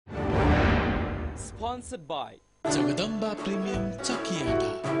Sponsored by Jagadamba Premium Chakiata.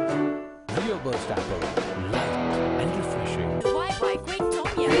 Rio Burst Apple, light and refreshing. Why quick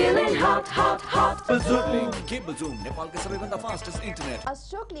Tonya? Feeling hot. Cable Zoom, नेपालको सबैभन्दा fastest internet.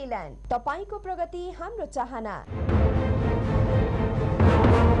 Ashok Leyland, तपाईको प्रगति हाम्रो चाहना.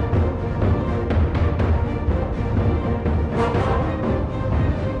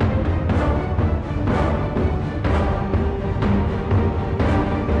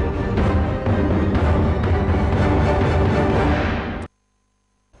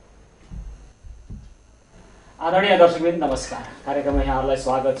 आदरणीय दर्शकवृन्द नमस्कार. कार्यक्रममा यहाँहरूलाई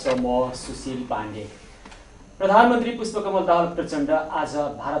स्वागत छ. म सुशील पाण्डे. प्रधानमन्त्री पुष्पकमल दाहाल प्रचण्ड आज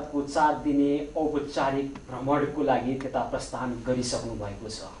भारतको 4 दिने औपचारिक भ्रमणको लागि त्यता प्रस्थान गरिसक्नु भएको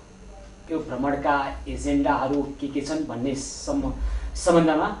छ. यो भ्रमणका एजेन्डाहरू के छन् भन्ने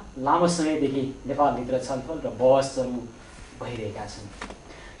सम्बन्धमा लामो समयदेखि नेपालभित्र छलफल र बहसहरू भइरहेका छन्.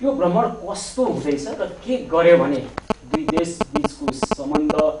 यो भ्रमण कस्तो हुँदैछ र के गर्यो भने दुई देश बीचको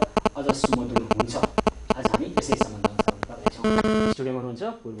सम्बन्ध अझ सुमधुर हुन्छ. आज हामी यसै सम्बन्धमा छलफल गर्दैछौँ. स्टुडियोमा हुनुहुन्छ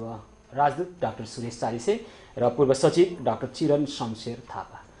पूर्व राजदूत डाक्टर सुरेश चालिसे र पूर्व सचिव डाक्टर चिरन शमशेर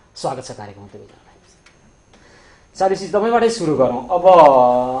थापा. स्वागत छ कार्यक्रममा तपाईँलाई. चालिसी तपाईँबाटै सुरु गरौँ. अब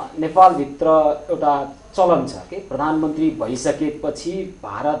नेपालभित्र एउटा चलन छ कि प्रधानमन्त्री भइसकेपछि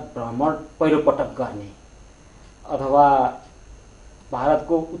भारत भ्रमण पहिलोपटक गर्ने अथवा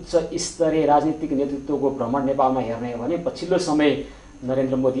भारतको उच्च स्तरीय राजनीतिक नेतृत्वको भ्रमण नेपालमा हेर्ने हो भने पछिल्लो समय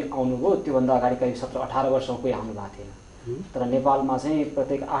नरेन्द्र मोदी आउनुभयो. त्योभन्दा अगाडि करिब 17-18 वर्षमा कोही आउनु भएको थिएन. तर नेपालमा चाहिँ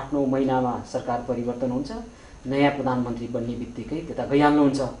प्रत्येक 8-9 महिनामा सरकार परिवर्तन हुन्छ. नयाँ प्रधानमन्त्री बन्ने बित्तिकै त्यता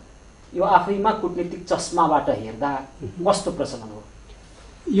गइहाल्नुहुन्छ. यो आफैमा कूटनीतिक चस्माबाट हेर्दा कस्तो प्रचलन हो?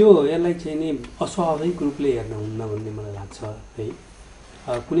 यो यसलाई चाहिँ नि अस्वाभाविक रूपले हेर्न हुन्न भन्ने मलाई लाग्छ है.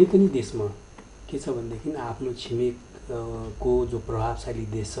 कुनै पनि देशमा के छ भनेदेखि आफ्नो छिमेकको जो प्रभावशाली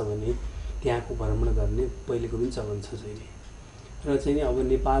देश छ भने त्यहाँको भ्रमण गर्ने पहिलेको पनि चलन छ चाहिँ. र चाहिँ नि अब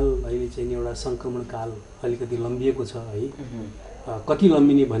नेपाल अहिले चाहिँ नि एउटा सङ्क्रमण काल अलिकति लम्बिएको छ है. कति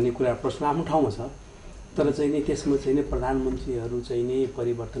लम्बिने भन्ने कुरा प्रश्न आफ्नो ठाउँमा छ. तर चाहिँ नि त्यसमा चाहिँ नि प्रधानमन्त्रीहरू चाहिँ नि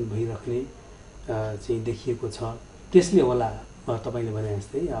परिवर्तन भइराख्ने चाहिँ देखिएको छ. त्यसले होला तपाईँले भने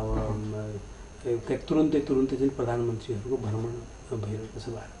जस्तै अब तुरुन्तै चाहिँ प्रधानमन्त्रीहरूको भ्रमण भइरहेको छ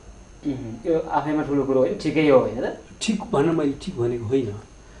भारत. यो आफैमा ठुलो कुरो होइन, ठिकै हो होइन त? ठिक भन्न मैले ठिक भनेको होइन.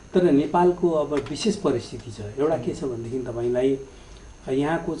 तर नेपालको अब विशेष परिस्थिति छ. एउटा के छ भनेदेखि तपाईँलाई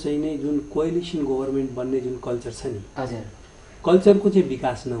यहाँको चाहिँ नि जुन कोएलिसन गभर्मेन्ट बन्ने जुन कल्चर छ नि, हजुर, कल्चरको चाहिँ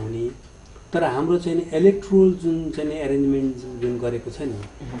विकास नहुने. तर हाम्रो चाहिँ नि इलेक्ट्रोल जुन चाहिँ नि एरेन्जमेन्ट जुन गरेको छ नि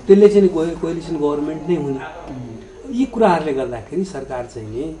त्यसले चाहिँ कोएलिसन गभर्मेन्ट नै हुने. यी कुराहरूले गर्दाखेरि सरकार चाहिँ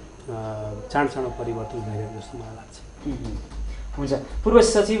नि चाँडो परिवर्तन भइरहेको जस्तो मलाई लाग्छ. हुन्छ. पूर्व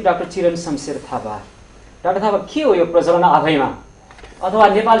सचिव डाक्टर चिरन शमशेर थापा. डाक्टर थापा, के हो यो प्रचलन आफैमा? अथवा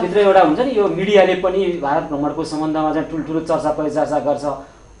नेपालभित्र एउटा हुन्छ नि यो मिडियाले पनि भारत भ्रमणको सम्बन्धमा चाहिँ ठुल्ठुलो चर्चा परिचर्चा गर्छ,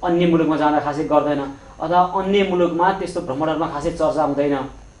 अन्य मुलुकमा जाँदा खासै गर्दैन, अथवा अन्य मुलुकमा त्यस्तो भ्रमणहरूमा खासै चर्चा हुँदैन,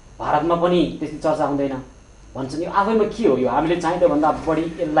 भारतमा पनि त्यस्तो चर्चा हुँदैन भन्छन्. यो आफैमा के हो? यो हामीले चाहिँ त्योभन्दा बढी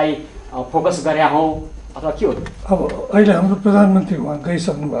यसलाई फोकस गरे हौँ अथवा के हो? अब अहिले हाम्रो प्रधानमन्त्री उहाँ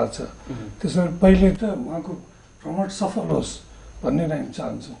गइसक्नु भएको छ. त्यसो भए पहिले त उहाँको भ्रमण सफल होस् भन्ने नै हामी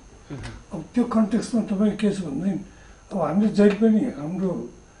चाहन्छौँ. अब त्यो कन्टेक्स्टमा तपाईँ के छ भनेदेखि अब हामीले जहिले पनि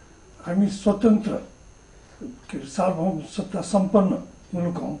हामी स्वतन्त्र के अरे सार्वभौम सत्ता सम्पन्न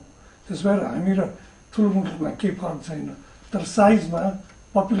मुलुक हौँ. त्यस भएर हामी र ठुलो मुलुकमा केही फरक छैन. तर साइजमा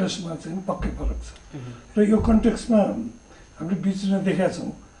पपुलेसनमा चाहिँ पक्कै फरक छ. र यो कन्टेक्स्टमा हामीले बिचमा देखेका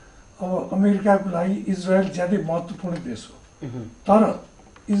छौँ अब अमेरिकाको लागि इजरायल ज्यादै महत्त्वपूर्ण देश हो. तर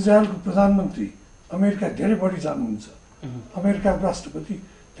इजरायलको प्रधानमन्त्री अमेरिका धेरै बढी जानुहुन्छ, अमेरिकाको राष्ट्रपति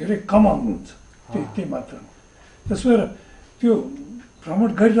धेरै कम आउनुहुन्छ. त्यही मात्र. त्यस भएर त्यो भ्रमण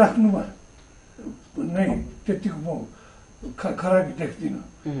गरिराख्नुमा नै त्यतिको म खराबी देख्दिनँ.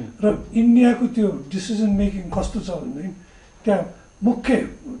 र इन्डियाको त्यो डिसिजन मेकिङ कस्तो छ भनेदेखि त्यहाँ मुख्य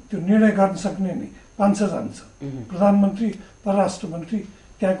त्यो निर्णय गर्न सक्ने नै 5 जान्छ. प्रधानमन्त्री, परराष्ट्र मन्त्री,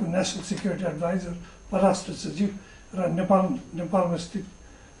 त्यहाँको नेसनल सिक्युरिटी एडभाइजर, परराष्ट्र सचिव र नेपालमा स्थित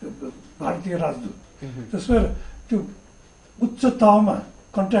भारतीय राजदूत. त्यस भएर त्यो उच्च तहमा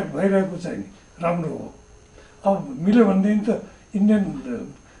कन्ट्याक्ट भइरहेको चाहिँ नि राम्रो हो. अब मिल्यो भनेदेखि त इन्डियन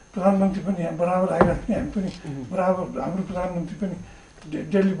प्रधानमन्त्री पनि यहाँ बराबर आइराख्ने, हामी पनि बराबर, हाम्रो प्रधानमन्त्री पनि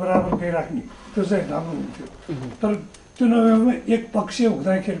दिल्ली बराबर गइराख्ने, त्यो चाहिँ राम्रो हुन्थ्यो. तर त्यो नभएमा एक पक्षीय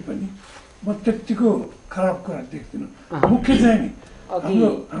हुँदाखेरि पनि म त्यत्तिको खराब कुरा देख्दिनँ. मुख्य चाहिँ नि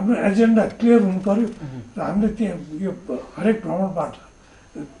हाम्रो एजेन्डा क्लियर हुनु पर्यो र हामीले त्यहाँ यो हरेक भ्रमणबाट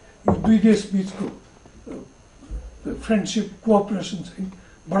यो दुई देश बिचको फ्रेन्डसिप कोअपरेसन चाहिँ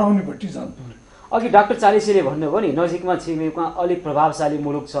बढाउनेपट्टि जानु पर्यो. अघि डाक्टर चालिसेले भन्नुभयो नि नजिकमा छिमेकमा अलिक प्रभावशाली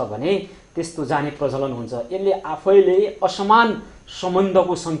मुलुक छ भने त्यस्तो जाने प्रचलन हुन्छ, यसले आफैले असमान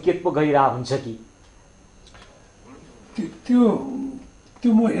सम्बन्धको सङ्केत पो गरिरहेको हुन्छ कि? त्यो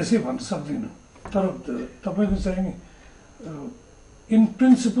म यसै भन्न सक्दिनँ, तर तपाईँको चाहिँ नि इन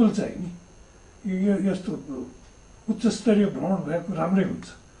प्रिन्सिपल चाहिँ नि यो यस्तो उच्च स्तरीय भ्रमण भएको राम्रै हुन्छ,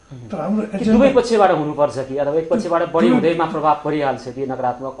 तर हाम्रो दुवै पक्षबाट हुनुपर्छ कि अथवा एक पक्षबाट बढी हुँदैमा प्रभाव परिहाल्छ कि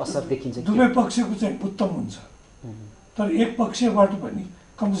नकारात्मक असर देखिन्छ? दुवै पक्षको चाहिँ उत्तम हुन्छ, तर एक पक्षबाट पनि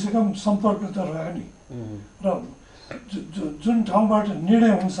कमसेकम सम्पर्क त रह्यो नि। र जुन ठाउँबाट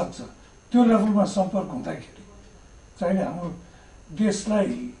निर्णय हुनसक्छ त्यो लेभलमा सम्पर्क हुँदाखेरि चाहिँ हाम्रो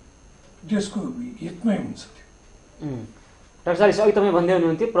देशको हितमै हुन्छ। डाक्टर चालिस, अघि तपाईँ भन्दै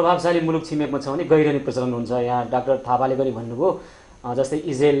हुनुहुन्थ्यो प्रभावशाली मुलुक छिमेकमा छ भने गहिरने प्रचलन हुन्छ। यहाँ डाक्टर थापाले पनि भन्नुभयो जस्तै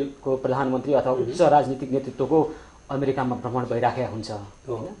इजरायलको प्रधानमन्त्री अथवा उच्च राजनीतिक नेतृत्वको अमेरिकामा भ्रमण भइराखेका हुन्छ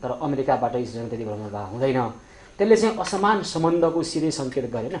होइन, तर अमेरिकाबाट इजरायल त्यति भ्रमण भएको हुँदैन। त्यसले चाहिँ असमान सम्बन्धको सिधै सङ्केत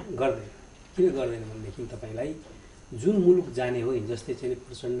गर्दैन? गर्दैन। किन गर्दैन भनेदेखि तपाईँलाई जुन मुलुक जाने हो, जस्तै चाहिँ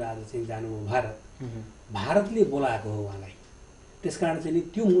प्रचण्ड आज चाहिँ जानुभयो भारतले बोलाएको हो उहाँलाई, त्यसकारण चाहिँ नि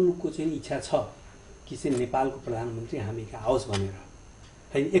त्यो मुलुकको चाहिँ इच्छा छ कि चाहिँ नेपालको प्रधानमन्त्री हामी कहाँ आओस् भनेर,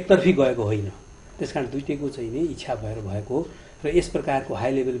 होइन एकतर्फी गएको होइन। त्यसकारण दुईटैको चाहिँ नि इच्छा भएर भएको हो र यस प्रकारको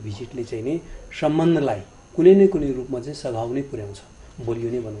हाई लेभल भिजिटले चाहिँ नि सम्बन्धलाई कुनै न कुनै रूपमा चाहिँ सघाउनै पुर्याउँछ, बलियो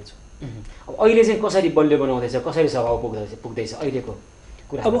नै बनाउँछ। अब अहिले चाहिँ कसरी बलियो बनाउँदैछ, कसरी सघाउ पुग्दैछ अहिलेको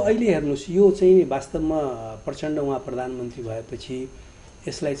कुरा? अब अहिले हेर्नुहोस्, यो चाहिँ वास्तवमा प्रचण्ड उहाँ प्रधानमन्त्री भएपछि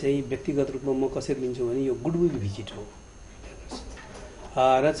यसलाई चाहिँ व्यक्तिगत रूपमा म कसरी लिन्छु भने यो गुडविल भिजिट हो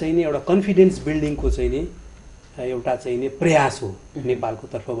र चाहिँ नि एउटा कन्फिडेन्स बिल्डिङको चाहिँ नि एउटा चाहिँ नि प्रयास हो नेपालको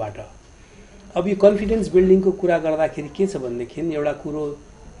तर्फबाट। अब यो कन्फिडेन्स बिल्डिङको कुरा गर्दाखेरि के छ भनेदेखि एउटा कुरो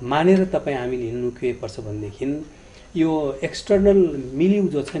मानेर तपाईँ हामीले हिँड्नु के पर्छ भनेदेखि यो एक्सटर्नल मिलिउ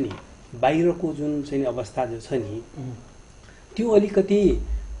जो छ नि, बाहिरको जुन चाहिँ अवस्था जो छ नि, त्यो अलिकति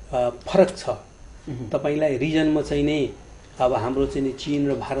फरक छ। तपाईँलाई रिजनमा चाहिँ नि अब हाम्रो चाहिँ नि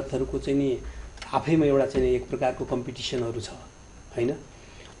चीन र भारतहरूको चाहिँ नि आफैमा एउटा चाहिँ एक प्रकारको कम्पिटिसनहरू छ होइन।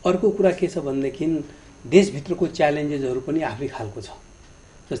 अर्को कुरा के छ भनेदेखि देशभित्रको च्यालेन्जेसहरू पनि आफ्नै खालको छ।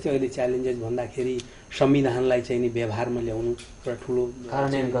 जस्तै अहिले च्यालेन्जेस भन्दाखेरि संविधानलाई चाहिँ नि व्यवहारमा ल्याउनु एउटा ठुलो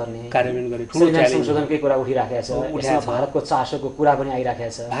कार्यान्वयन गर्ने ठुलो च्यालेन्ज, संशोधनकै कुरा उठिराखेको छ, भारतको चासोको कुरा पनि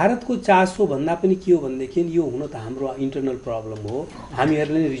आइराखेको छ। भारतको चासो भन्दा पनि के हो भनेदेखि यो हुन त हाम्रो इन्टरनल प्रब्लम हो,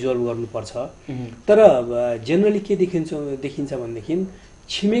 हामीहरूले नै रिजल्भ गर्नुपर्छ। तर जेनरली के देखिन्छ भनेदेखि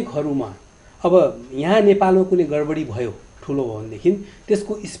छिमेकहरूमा अब यहाँ नेपालमा कुनै गडबडी भयो ठुलो भयो भनेदेखि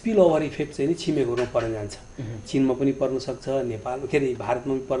त्यसको स्पिल ओभर इफेक्ट चाहिँ नि छिमेकहरूमा पर्न जान्छ। चीनमा पनि पर्न सक्छ, नेपाल के अरे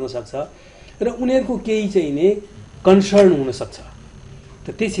भारतमा पनि पर्न सक्छ र उनीहरूको केही चाहिँ नि कन्सर्न हुनसक्छ।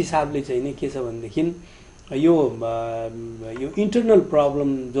 त त्यस हिसाबले चाहिँ नि के छ भनेदेखि यो इन्टरनल प्रब्लम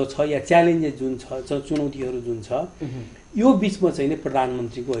जो छ या च्यालेन्जेस जुन छ, चुनौतीहरू जुन छ, यो बिचमा चाहिँ नि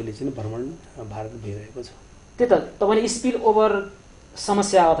प्रधानमन्त्रीको अहिले चाहिँ भ्रमण भारत भइरहेको छ। त्यही त तपाईँले स्पिल ओभर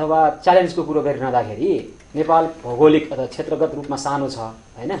समस्या अथवा च्यालेन्जको कुरो गरिरहँदाखेरि नेपाल भौगोलिक अथवा क्षेत्रगत रूपमा सानो छ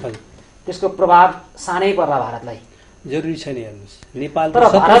होइन, त्यसको प्रभाव सानै पर्ला भारतलाई, जरुरी छैन। हेर्नुहोस् नेपाल तर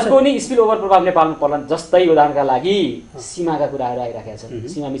भारतको नि स्पिल ओभर प्रभाव नेपालमा पर्ला। जस्तै उदाहरणका लागि सीमाका कुराहरू आइराखेका छन्,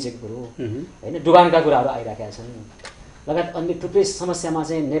 सीमा मिचेको कुरो होइन, डुबानका कुराहरू आइराखेका छन्, लगायत अन्य थुप्रै समस्यामा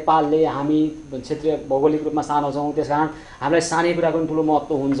चाहिँ नेपालले हामी क्षेत्रीय भौगोलिक रूपमा सानो छौँ, त्यस कारण हामीलाई सानै कुराको पनि ठुलो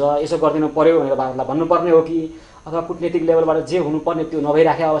महत्त्व हुन्छ, यसो गरिदिनु पर्यो भनेर भारतलाई भन्नुपर्ने हो कि अथवा कूटनीतिक लेभलबाट जे हुनुपर्ने त्यो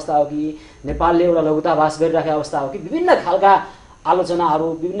नभइराखेको अवस्था हो कि नेपालले एउटा लघुतावास गरिराखेको अवस्था हो कि विभिन्न खालका आलोचनाहरू,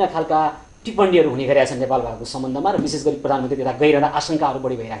 विभिन्न खालका टिप्पणीहरू हुने गरेका छन् नेपाल भारतको सम्बन्धमा र विशेष गरी प्रधानमन्त्री त्यता गइरहँदा आशंकाहरू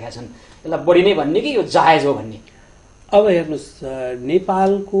बढी भइराखेका छन्। यसलाई बढी नै भन्ने कि यो जायज हो भन्ने? अब हेर्नुहोस्,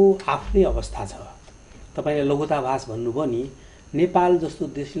 नेपालको आफ्नै अवस्था छ। तपाईँले लघुतावास भन्नुभयो नि, नेपाल जस्तो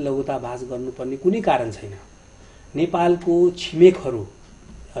देशले लघुतावास गर्नुपर्ने कुनै कारण छैन। नेपालको छिमेकहरू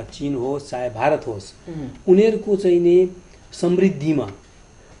चीन होस् चाहे भारत होस्, उनीहरूको चाहिँ नि समृद्धिमा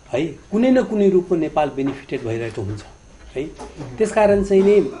है कुनै न कुनै रूपमा नेपाल बेनिफिटेड भइरहेको हुन्छ है। त्यसकारण चाहिँ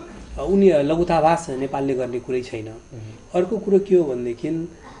नि उनी लघुतावास नेपालले गर्ने कुरै छैन। अर्को कुरो के हो भनेदेखि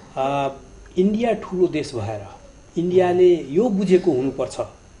इन्डिया ठुलो देश भएर इन्डियाले यो बुझेको हुनुपर्छ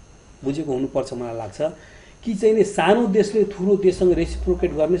मलाई लाग्छ कि चाहिँ नि सानो देशले ठुलो देशसँग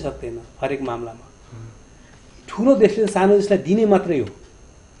रेसिप्रोकेट गर्नै सक्दैन हरेक मामलामा। ठुलो देशले सानो देशलाई दिने मात्रै हो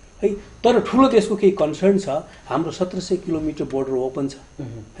है, तर ठुलो देशको केही कन्सर्न छ। हाम्रो 1700 किलोमिटर बोर्डर ओपन छ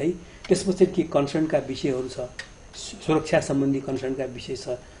है, त्यसपछि के कन्सर्नका विषयहरू छ, सुरक्षा सम्बन्धी कन्सर्नका विषय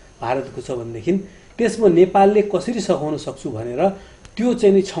छ भारतको छ भनेदेखि त्यसमा नेपालले कसरी सघाउन सक्छु भनेर त्यो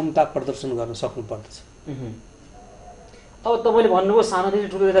चाहिँ नि क्षमता प्रदर्शन गर्न सक्नु पर्दछ। अब तपाईँले भन्नुभयो सानो देश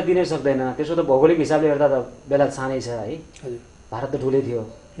ठुलो देशलाई दिनै सक्दैन, त्यसो त भौगोलिक हिसाबले हेर्दा त बेला सानै छ है। भारत त ठुलै थियो,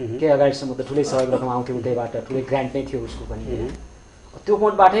 केही अगाडिसम्म त ठुलै सहयोग रकम आउँथ्यो उतैबाट, ठुलै ग्रान्ट नै थियो उसको पनि। त्यो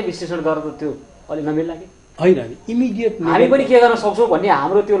पॉइन्टबाटै विश्लेषण गरेर त्यो अलि नमिल्ला कि होइन इमिडिएट हामी पनि के गर्न सक्छौँ भन्ने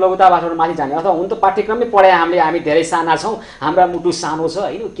हाम्रो त्यो लघुतावासबाट माथि जाने अथवा हुन त पाठ्यक्रममै पढाए हामी धेरै साना छौँ हाम्रा मुटु सानो छ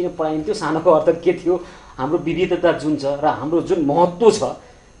होइन किन पढाइन्थ्यो सानोको अर्थ के थियो हाम्रो विविधता जुन छ र हाम्रो जुन महत्त्व छ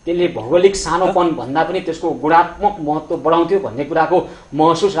त्यसले भौगोलिक सानोपन भन्दा पनि त्यसको गुणात्मक महत्त्व बढाउँथ्यो भन्ने कुराको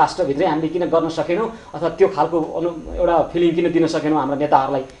महसुस राष्ट्रभित्रै हामीले किन गर्न सकेनौँ अथवा त्यो खालको एउटा फिलिङ किन दिन सकेनौँ हाम्रा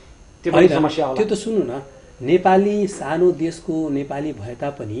नेताहरूलाई त्यो पनि समस्या होला। त्यो त सुन्नु न नेपाली सानो देशको नेपाली भए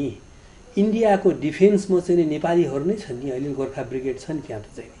तापनि इन्डियाको डिफेन्समा चाहिँ नेपालीहरू नै छन् नि अहिले गोर्खा ब्रिगेड छ नि त्यहाँ त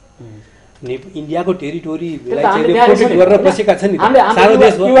चाहिँ इन्डियाको टेरिटोरीलाई प्रोटेक्ट गरेर बसेका छन् नि सानो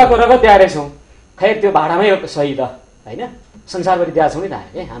देश युवाको रगत दिएर छौँ खै त्यो भाडामै सही त होइन संसारभरि दिएको छौँ नि त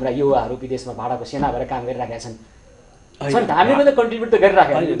हामीले हाम्रा युवाहरू विदेशमा भाडाको सेना भएर काम गरिराखेका छन् हामीले पनि कन्ट्रिब्युट त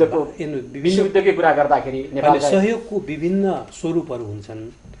गरिराखेका युद्धकै कुरा गर्दाखेरि नेपाल सहयोगको विभिन्न स्वरूपहरू हुन्छन्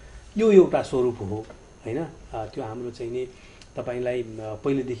यो एउटा स्वरूप हो होइन त्यो हाम्रो चाहिँ नि तपाईलाई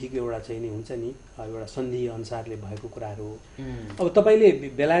पहिलेदेखिको एउटा चाहिँ नि हुन्छ नि एउटा सन्धि अनुसारले भएको कुराहरू अब तपाईँले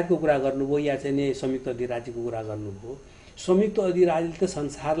बेलायतको कुरा गर्नुभयो या चाहिँ नि संयुक्त अधिराज्यको कुरा गर्नुभयो संयुक्त अधिराज्यले त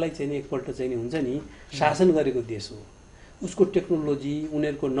संसारलाई चाहिँ नि एकपल्ट चाहिँ नि हुन्छ नि शासन गरेको देश हो उसको टेक्नोलोजी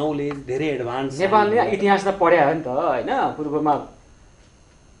उनीहरूको नलेज धेरै एडभान्स नेपालले इतिहास त पढ्या हो नि त होइन पूर्वमा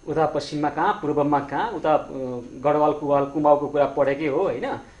उता पश्चिममा कहाँ पूर्वमा कहाँ उता गढवाल कुमाऊको कुरा पढेकै हो होइन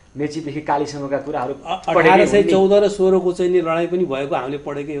मेचीदेखि कालीसम्मका कुराहरू 1814 र 16 को चाहिँ नि लडाइँ पनि भएको हामीले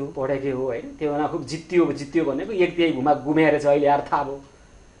पढेकै हो होइन त्यो भएर खुब जित्यो भनेको एक तिहाई भूभाग गुमेर चाहिँ अहिले आएर थाहा भयो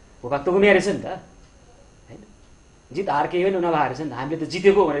भूभाग त गुमेर छ नि त होइन जित हार केही पनि नभएर छ नि त हामीले त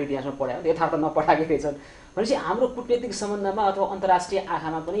जितेको भनेर इतिहासमा पढायो यथार्थ नपठाएकै रहेछन् भनेपछि हाम्रो कूटनीतिक सम्बन्धमा अथवा अन्तर्राष्ट्रिय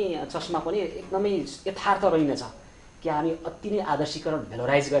आँखामा पनि चस्मा पनि एकदमै यथार्थ रहेनछ कि हामी अति नै आदर्शीकरण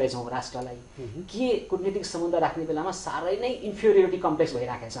भेलोराइज गरेछौँ राष्ट्रलाई के कूटनीतिक सम्बन्ध राख्ने बेलामा साह्रै नै इन्फिरियोरिटी कम्प्लेक्स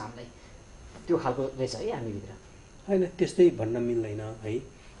भइराखेको छ हामीलाई त्यो खालको रहेछ है हामीभित्र होइन त्यस्तै भन्न मिल्दैन है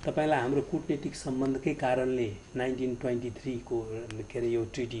तपाईँलाई हाम्रो कूटनीतिक सम्बन्धकै कारणले 1923 को के अरे यो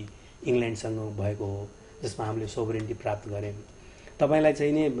ट्रिटी इङ्ल्यान्डसँग भएको हो जसमा हामीले सोभरेन्टी प्राप्त गऱ्यौँ तपाईँलाई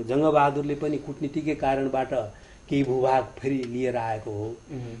चाहिँ नि जङ्गबहादुरले पनि कूटनीतिकै कारणबाट केही भूभाग फेरि लिएर आएको हो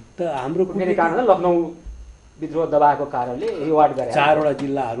त हाम्रो कूटनीतिक कारण लखनऊ विद्रोह दबाएको कारणले रिवार्ड गरे 4वटा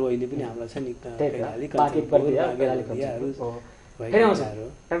जिल्लाहरू अहिले पनि हाम्रा छन् नि थाहा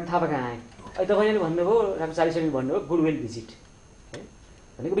कहाँ आए अहिले तपाईँले भन्नुभयो डाक्टर चालिसले भन्नुभयो गुडविल भिजिट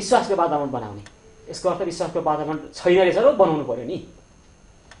भनेको विश्वासको वातावरण बनाउने यसको अर्थ विश्वासको वातावरण छैन रहेछ र बनाउनु पर्यो नि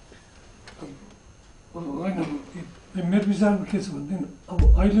होइन मेरो विचारमा के छ भनेदेखि अब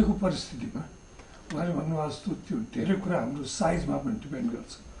अहिलेको परिस्थितिमा उहाँले भन्नुभएको जस्तो त्यो धेरै कुरा हाम्रो साइजमा पनि डिपेन्ड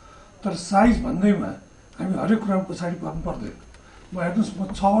गर्छ तर साइज भन्दैमा हामी हरेक कुरामा पछाडि पर्नु पर्दैन म हेर्नुहोस् म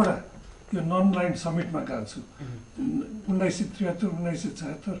 6वटा यो नन लाइन समिटमा गएको छु 1973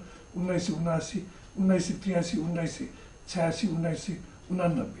 1976 1979 1983 1986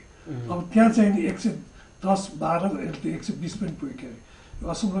 1989 अब त्यहाँ चाहिँ नि 110 12 120 पनि पुग्यो के अरे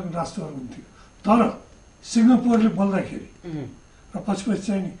असंलग्न राष्ट्रहरू हुन्थ्यो तर सिङ्गापुरले बोल्दाखेरि र पछि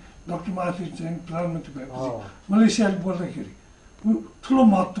चाहिँ नि डाक्टर माथि चाहिँ प्रधानमन्त्री भएपछि मलेसियाले बोल्दाखेरि ठुलो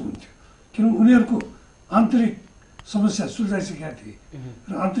महत्त्व हुन्थ्यो किनभने उनीहरूको आन्तरिक समस्या सुल्झाइसकेका थिए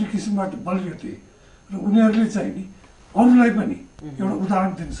र आन्तरिक किसिमबाट बलियो थिए र उनीहरूले चाहिँ नि अरूलाई पनि एउटा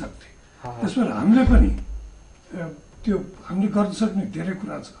उदाहरण दिन सक्थे त्यसबाट हामीले पनि त्यो हामीले गर्न सक्ने धेरै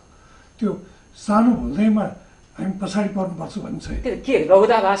कुरा छ त्यो सानो हुँदैमा हामी पछाडि पर्नुपर्छ भन्ने छैन के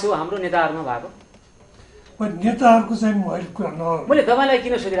लघुताभास हो हाम्रो नेताहरूमा भएको नेताहरूको चाहिँ म अहिले कुरा मैले तपाईँलाई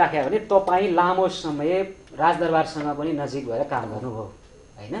किन सोधिराखेँ भने तपाईँ लामो समय राजदरबारसँग पनि नजिक भएर काम गर्नुभयो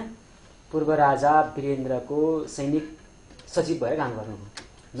होइन पूर्व राजा वीरेन्द्रको सैनिक सचिव भएर काम गर्नुभयो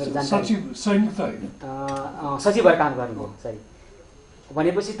मेरो सचिव भएर काम गर्नुभयो सरी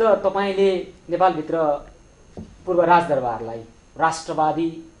भनेपछि त तपाईँले नेपालभित्र पूर्व राजदरबारलाई राष्ट्रवादी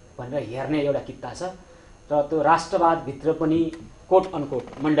भनेर हेर्ने एउटा कित्ता छ र त्यो राष्ट्रवादभित्र पनि कोट अनकोट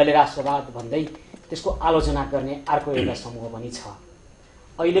मण्डले राष्ट्रवाद भन्दै त्यसको आलोचना गर्ने अर्को एउटा समूह पनि छ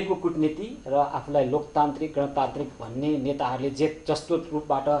अहिलेको कूटनीति र आफूलाई लोकतान्त्रिक गणतान्त्रिक भन्ने नेताहरूले जस्तो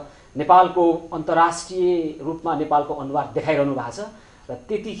रूपबाट नेपालको अन्तर्राष्ट्रिय रूपमा नेपालको अनुहार देखाइरहनु भएको छ र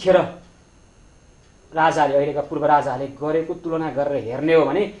त्यतिखेर राजाले अहिलेका पूर्व राजाले गरेको तुलना गरेर हेर्ने हो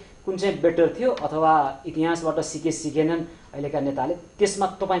भने कुन चाहिँ बेटर थियो अथवा इतिहासबाट सिकेनन् अहिलेका नेताले त्यसमा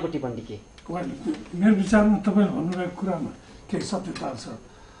तपाईँको टिप्पणी के मेरो विचारमा तपाईँले भन्नुभएको कुरामा केही सत्यता छ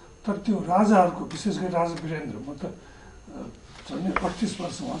तर त्यो राजाहरूको विशेष गरी राजा वीरेन्द्र म त झन् 38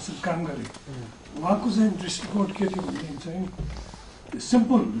 वर्ष उहाँसँग काम गरेँ उहाँको चाहिँ दृष्टिकोण के थियो भनेदेखि चाहिँ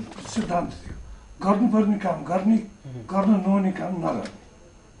सिम्पल सिद्धान्त थियो गर्नुपर्ने काम गर्ने गर्न नहुने काम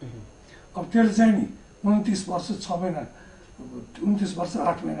नगर्ने अब त्यसले चाहिँ नि 29 वर्ष 6 महिना 29 वर्ष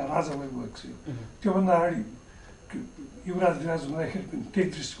 8 महिना राजा भइरहेको थियो त्योभन्दा अगाडि युवराज विराज हुँदाखेरि पनि त्यही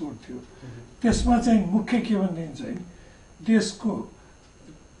दृष्टिकोण थियो। त्यसमा चाहिँ मुख्य के भनेदेखि चाहिँ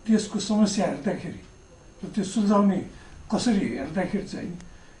देशको समस्या हेर्दाखेरि र त्यो सुल्झाउने कसरी हेर्दाखेरि चाहिँ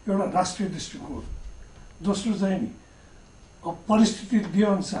एउटा राष्ट्रिय दृष्टिकोण, दोस्रो चाहिँ नि अब परिस्थिति दिए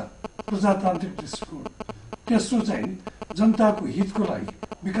अनुसार प्रजातान्त्रिक दृष्टिकोण, तेस्रो चाहिँ जनताको हितको लागि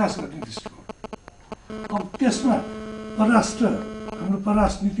विकास गर्ने दृष्टिकोण। अब त्यसमा हाम्रो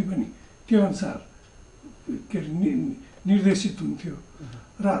परराष्ट्र नीति पनि त्यो अनुसार के अरे निर्देशित हुन्थ्यो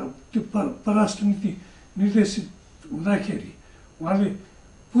र त्यो परराष्ट्र नीति निर्देशित हुँदाखेरि उहाँले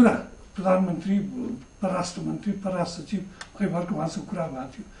पुरा प्रधानमन्त्री, परराष्ट्र मन्त्री, परराष्ट्र सचिव अहिले भर्खर उहाँसँग कुरा भएको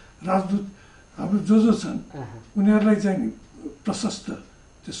थियो, राजदूत हाम्रो जो छन् उनीहरूलाई चाहिँ नि प्रशस्त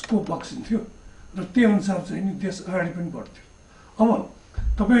त्यो स्कोप बक्सिन्थ्यो र त्यही अनुसार चाहिँ नि देश अगाडि पनि बढ्थ्यो। अब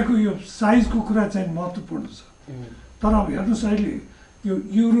तपाईँको यो साइजको कुरा चाहिँ महत्त्वपूर्ण छ, तर अब हेर्नुहोस् अहिले यो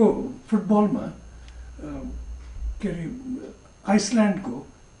युरो फुटबलमा के अरे आइसल्यान्डको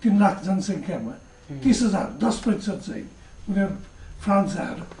 3 लाख जनसङ्ख्यामा 30,000 10% चाहिँ उनीहरू फ्रान्स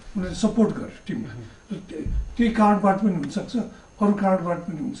आएर उनीहरूले सपोर्ट गर्यो टिमलाई। त्यही कारणबाट पनि हुनसक्छ, अरू कारणबाट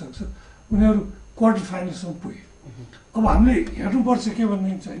पनि हुनसक्छ, उनीहरू क्वार्टर फाइनलसम्म पुगे। अब हामीले हेर्नुपर्छ के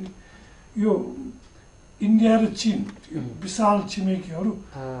भनेदेखि चाहिँ यो इन्डिया र चीन विशाल छिमेकीहरू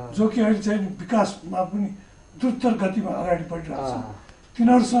जो कि अहिले चाहिँ विकासमा पनि द्रुत गतिमा अगाडि बढिरहेको छ,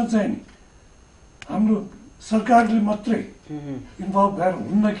 तिनीहरूसँग चाहिँ नि हाम्रो सरकारले मात्रै इन्भल्भ भएर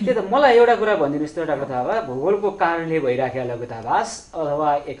हुन्न कि। त्यही त मलाई एउटा कुरा भनिदिनुहोस् त, एउटा कथा भए भूगोलको कारणले भइराखेको कथाभास अथवा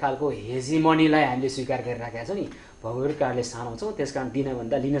एक खालको हेजिमनीलाई हामीले स्वीकार गरिराखेका छौँ नि, भौगोलिक कारणले सानो छौँ त्यस कारण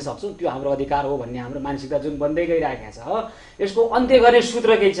दिनभन्दा लिन सक्छौँ, त्यो हाम्रो अधिकार हो भन्ने हाम्रो मानसिकता जुन बन्दै गइरहेको छ, यसको अन्त्य गर्ने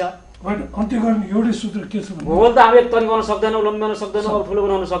सूत्र केही छ? होइन, अन्त्य गर्ने एउटै सूत्र के छ भने भूगोल त हामीले तन्काउन सक्दैनौँ, लम्ब्याउन सक्दैनौँ, अब ठुलो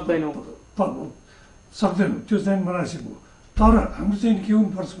बनाउन सक्दैनौँ, त्यो चाहिँ मनासिब हो। तर हाम्रो चाहिँ के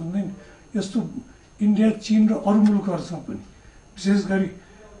हुनुपर्छ भन्दैन, यस्तो इन्डिया, चीन र अरू मुलुकहरूसँग पनि विशेष गरी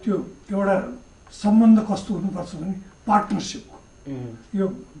त्यो एउटा सम्बन्ध कस्तो हुनुपर्छ भने पार्टनरसिपको, यो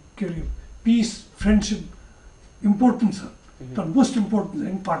के अरे पिस फ्रेन्डसिप इम्पोर्टेन्ट छ, तर मोस्ट इम्पोर्टेन्ट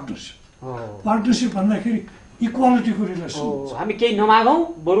चाहिँ पार्टनरसिप। पार्टनरसिप भन्दाखेरि इक्वालिटीको रिलेसन। हामी केही नमागौँ,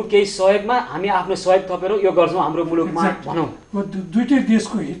 बरु केही सहयोगमा हामी आफ्नो सहयोग थपेर यो गर्छौँ हाम्रो मुलुकमा भनौँ, दुइटै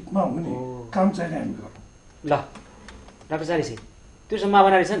देशको हितमा हुने काम चाहिँ हामी गरौँ। ल डाक्टर चालिसे त्यो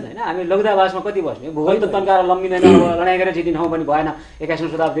सम्भावना रहेछ नि त होइन? हामी लग्दावासमा कति बस्ने, भूगोल त तन्काएर लम्बिँदैन, अब लडाइँ गरेर जितिनु पनि भएन,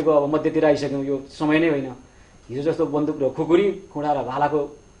 21औं शताब्दीको अब मध्यतिर आइसक्यौँ, यो समय नै होइन, हिजो जस्तो बन्दुक र खुकुरी खुँडा र भालाको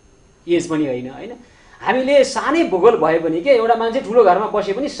एज पनि होइन होइन। हामीले सानै भूगोल भए पनि के एउटा मान्छे ठुलो घरमा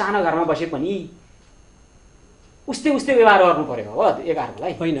बसे पनि सानो घरमा बसे पनि उस्तै व्यवहार गर्नु पर्यो हो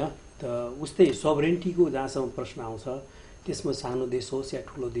एकअर्कालाई होइन। त उस्तै सभरेन्टीको जहाँसम्म प्रश्न आउँछ त्यसमा सानो देश होस् या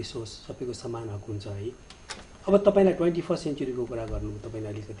ठुलो देश होस् सबैको समान हक हुन्छ है। अब तपाईँलाई 21st सेन्चुरीको कुरा गर्नु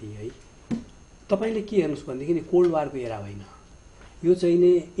तपाईँले अलिकति है, तपाईँले के हेर्नुहोस् भनेदेखि कोल्ड वारको एरा होइन, यो चाहिँ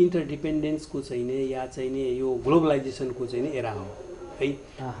नि इन्टरडिपेन्डेन्सको चाहिँ नि या चाहिँ नि यो ग्लोबलाइजेसनको चाहिँ नि एरा हो है।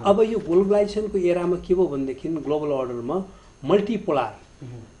 अब यो ग्लोबलाइजेसनको एरामा के भयो भनेदेखि ग्लोबल अर्डरमा मल्टिपोलार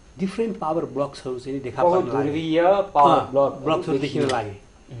डिफ्रेन्ट पावर ब्लक्सहरू चाहिँ देखा ब्लक्सहरू देखिन लागे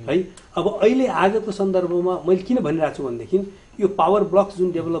है। अब अहिले आजको सन्दर्भमा मैले किन भनिरहेको छु भनेदेखि यो पावर ब्लक्स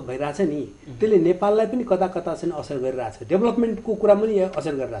जुन डेभलप भइरहेछ नि त्यसले नेपाललाई पनि कता कता चाहिँ असर गरिरहेछ, डेभलपमेन्टको कुरा पनि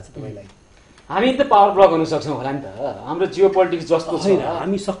असर गरिरहेछ। तपाईँलाई हामी त पावर ब्लक हुन सक्छौँ होला नि त, हाम्रो जियो पोलिटिक्स जस्तो छैन,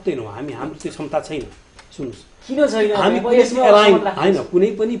 हामी सक्दैनौँ, हाम्रो त्यो क्षमता छैन। सुन्नुहोस्, किन छैन? हामी होइन,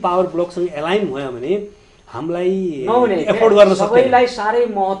 कुनै पनि पावर ब्लकसँग एलाइन भयो भने हामीलाई एफोर्ड गर्न सक्दैन। सबैलाई साह्रै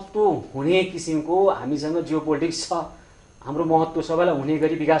महत्त्व हुने किसिमको हामीसँग जियो पोलिटिक्स छ, हाम्रो महत्त्व सबैलाई हुने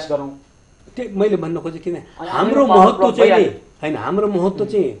गरी विकास गरौँ। त्यो मैले भन्न खोजेँ किन हाम्रो महत्त्व चाहिँ होइन, हाम्रो महत्त्व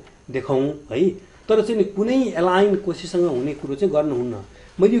चाहिँ देखाउँ है, तर चाहिँ कुनै एलाइन कोसीसँग हुने कुरो चाहिँ गर्नुहुन्न।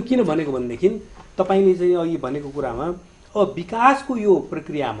 मैले यो किन भनेको भनेदेखि तपाईँले चाहिँ अघि भनेको कुरामा अब विकासको यो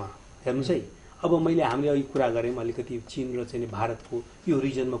प्रक्रियामा हेर्नुहोस् है, अब मैले हामीले अघि कुरा गऱ्यौँ अलिकति चीन र चाहिँ भारतको यो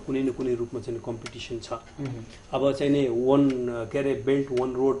रिजनमा कुनै न कुनै रूपमा चाहिँ कम्पिटिसन छ। अब चाहिँ नि के अरे बेल्ट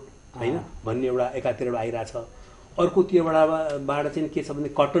वन रोड होइन भन्ने एउटा एकातिर आइरहेछ, अर्कोतिरबाट चाहिँ के छ भने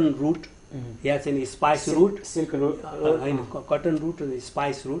कटन रुट या चाहिँ स्पाइस रुट, सिल्क रुट होइन कटन रुट र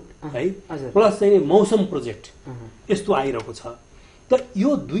स्पाइस रुट है, प्लस चाहिँ मौसम प्रोजेक्ट यस्तो आइरहेको छ। त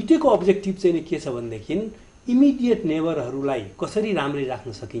यो दुइटैको अब्जेक्टिभ चाहिँ के छ भनेदेखि इमिडिएट नेबरहरूलाई कसरी राम्ररी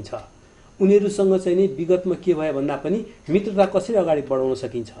राख्न सकिन्छ, उनीहरूसँग चाहिँ नि विगतमा के भयो भन्दा पनि मित्रता कसरी अगाडि बढाउन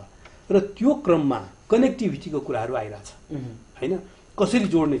सकिन्छ र त्यो क्रममा कनेक्टिभिटीको कुराहरू आइरहेछ होइन, कसरी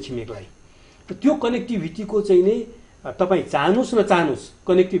जोड्ने छिमेकलाई। त्यो कनेक्टिभिटीको चाहिँ नि तपाईँ चाहनुहोस् नचाहनुहोस्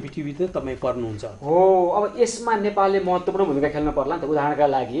कनेक्टिभिटीभित्र तपाईँ पर्नुहुन्छ हो। अब यसमा नेपालले महत्त्वपूर्ण भूमिका खेल्न पर्ला नि त। उदाहरणका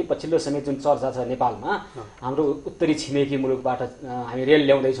लागि पछिल्लो समय जुन चर्चा छ नेपालमा, हाम्रो उत्तरी छिमेकी मुलुकबाट हामी रेल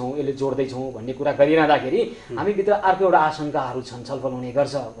ल्याउँदैछौँ, यसले जोड्दैछौँ भन्ने कुरा गरिरहँदाखेरि हामीभित्र अर्को एउटा आशंकाहरू छन्, छलफल हुने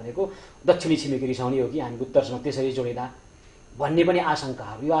गर्छ भनेको दक्षिणी छिमेकी रिसाउने हो कि हामी उत्तरसँग त्यसरी जोडिँदा भन्ने पनि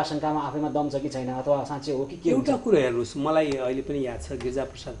आशंकाहरू। यो आशंकामा आफैमा दम छ कि छैन, अथवा साँच्चै हो कि के? एउटा कुरा हेर्नुहोस्, मलाई अहिले पनि याद छ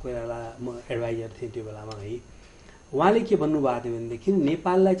गिरिजाप्रसाद कोइराला म एडभाइजर थिएँ त्यो बेलामा है, उहाँले के भन्नुभएको थियो भनेदेखि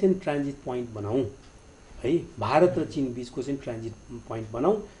नेपाललाई चाहिँ ट्रान्जिट पोइन्ट बनाऊ है, भारत र चीन बिचको चाहिँ ट्रान्जिट पोइन्ट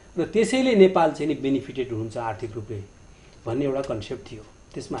बनाऊ र त्यसैले नेपाल चाहिँ बेनिफिटेड हुन्छ आर्थिक रूपले भन्ने एउटा कन्सेप्ट थियो।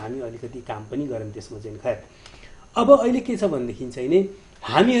 त्यसमा हामी अलिकति काम पनि गऱ्यौँ त्यसमा चाहिँ। खैर अब अहिले के छ भनेदेखि चाहिँ नि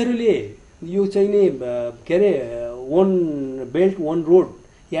हामीहरूले यो चाहिँ नि के अरे वन बेल्ट वन रोड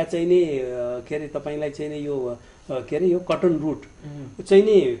या चाहिँ नि के अरे तपाईँलाई चाहिँ नि यो के अरे यो कटन रुट चाहिँ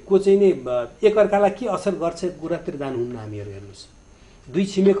नि को चाहिँ नि एकअर्कालाई के असर गर्छ कुरातिर जानुहुन्न हामीहरू। हेर्नुहोस् दुई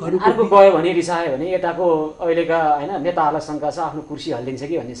छिमेकहरू अर्को गयो भने रिसायो भने यताको अहिलेका होइन नेताहरूलाई शङ्का छ आफ्नो कुर्सी हल्लिन्छ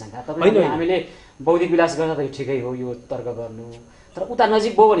कि भन्ने शङ्का। तपाईँ हामीले बौद्धिक विलास गर्दा त ठिकै हो यो तर्क गर्नु, तर उता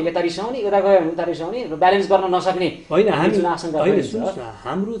नजिक भयो भने यता रिसाउने, यता गयो भने उता रिसाउने र ब्यालेन्स गर्न नसक्ने होइन। हामी आशंका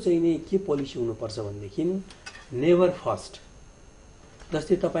हाम्रो चाहिँ नि के पोलिसी हुनुपर्छ भनेदेखि नेभर फर्स्ट।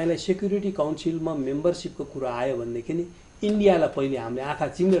 जस्तै तपाईँलाई सेक्युरिटी काउन्सिलमा मेम्बरसिपको कुरा आयो भनेदेखि इन्डियालाई पहिले हामीले आँखा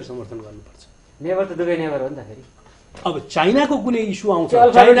चिम्लेर समर्थन गर्नुपर्छ। नेभर त दुवै नेभर हो नि त। फेरि अब चाइनाको कुनै इस्यु आउँछ,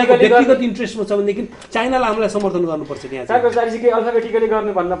 चाइनाको व्यक्तिगत इन्ट्रेस्टमा छ भनेदेखि चाइनालाई हामीलाई समर्थन गर्नुपर्छ। त्यहाँ चाहिँ अल्फाबेटिकली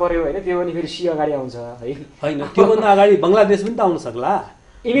गर्नु भन्न पर्यो होइन, त्यो पनि फेरि सी अगाडि आउँछ है। होइन त्योभन्दा अगाडि बङ्गलादेश पनि त आउन सक्ला।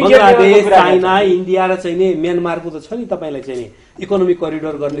 बङ्गलादेश, चाइना, इन्डिया र चाहिँ नि म्यानमारको त छ नि तपाईँलाई चाहिँ नि इकोनोमिक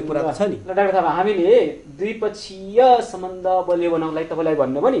करिडोर गर्ने कुरा त छ नि। डाक्टर साहब, हामीले द्विपक्षीय सम्बन्ध बलियो बनाउनलाई तपाईँलाई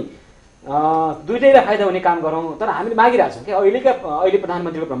भन्नु पनि दुईटैलाई फाइदा हुने काम गरौँ, तर हामीले मागिरहेको छौँ कि अहिले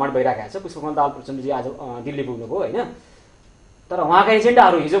प्रधानमन्त्रीको भ्रमण भइरहेको छ। पुष्पकमल दाहाल प्रचण्डजी आज दिल्ली पुग्नुभयो होइन, तर उहाँका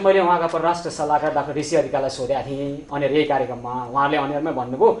एजेन्डाहरू हिजो मैले उहाँका परराष्ट्र सल्लाहकार डाक्टर ऋषि अधिकारीलाई सोधेको थिएँ अनेर यही कार्यक्रममा। उहाँले अनेरमै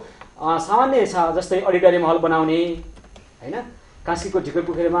भन्नुभयो सामान्य छ, जस्तै अडिटोरियम हल बनाउने होइन, कास्कीको ढिकुर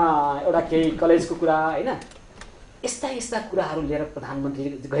पोखरीमा एउटा केही कलेजको कुरा होइन, यस्ता यस्ता कुराहरू लिएर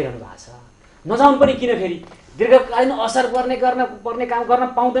प्रधानमन्त्री गइरहनु भएको छ। नजाउनु पनि किन, फेरि दीर्घकालीन असर पर्ने काम गर्न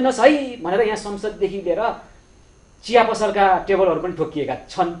पाउँदैनस् है भनेर यहाँ संसददेखि लिएर चिया पसलका टेबलहरू पनि ठोकिएका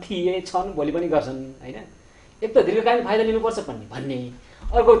छन्, भोलि पनि गर्छन् होइन। एक त दीर्घकालीन फाइदा लिनुपर्छ भन्ने,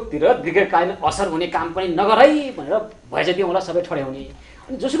 अर्कोतिर दीर्घकालीन असर हुने काम पनि नगर है भनेर भए जति होला सबै ठड्याउने।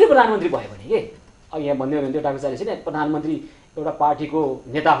 अनि जोसुकै प्रधानमन्त्री भयो भने के अघि यहाँ भन्दै हुनुहुन्थ्यो डाक्टर चालिसले, प्रधानमन्त्री एउटा पार्टीको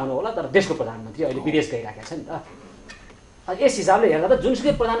नेता हुनु होला तर देशको प्रधानमन्त्री अहिले विदेश गइरहेको छ नि त। यस हिसाबले हेर्दा त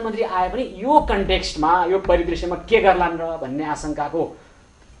जुनसुकै प्रधानमन्त्री आए पनि यो कन्टेक्स्टमा यो परिदृश्यमा के गर्लान् र भन्ने आशंकाको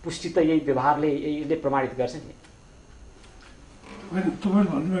पुष्टि त यही व्यवहारले यसले प्रमाणित गर्छ नि। होइन,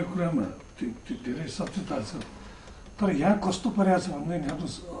 तपाईँले भन्नुभएको कुरामा धेरै सत्यता छ, तर यहाँ कस्तो परेको छ भन्दैन।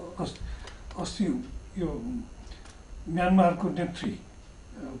 हेर्नुहोस् अस्ति यो म्यानमारको नेत्री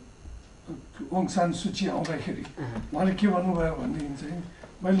ओङ सान सुची आउँदाखेरि उहाँले के भन्नुभयो भनेदेखि चाहिँ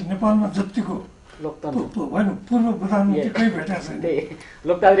मैले नेपालमा जतिको होइन पूर्व प्रधानमन्त्री कहीँ भेटेको छैन,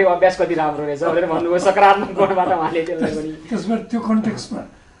 लोकतान्त्रिक अभ्यास कति राम्रो रहेछ भनेर भन्नुभयो सकारात्मक कोणबाट उहाँले। त्यसबाट त्यो कन्टेक्स्टमा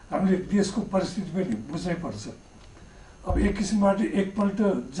हामीले देशको परिस्थिति पनि बुझ्नै पर्छ। अब एक किसिमबाट एकपल्ट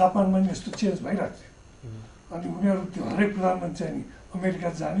जापानमा नि यस्तो चेन्ज भइरहेको थियो, अनि उनीहरू त्यो हरेक प्रधानमन्त्री चाहिँ नि अमेरिका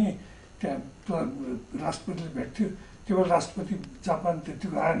जाने, त्यहाँ राष्ट्रपतिले भेट्थ्यो, त्यो बेला राष्ट्रपति जापान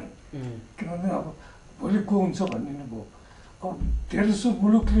त्यतिको आएन, किनभने अब भोलि को हुन्छ भन्ने नै भयो। अब धेरै जसो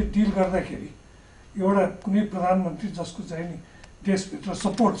मुलुकले डिल गर्दाखेरि एउटा कुनै प्रधानमन्त्री जसको चाहिँ नि देशभित्र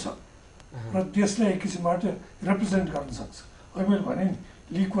सपोर्ट छ र देशलाई एक किसिमबाट रिप्रेजेन्ट गर्न सक्छ। अहिले मैले भने नि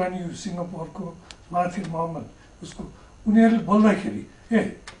Lee Kuan Yew सिङ्गापुरको, Mahathir Mohamad उसको, उनीहरूले बोल्दाखेरि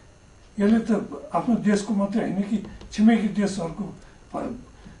यसले त आफ्नो देशको मात्रै होइन कि छिमेकी देशहरूको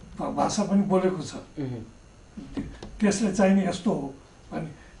भाषा पनि बोलेको छ, त्यसले चाहिने यस्तो हो भने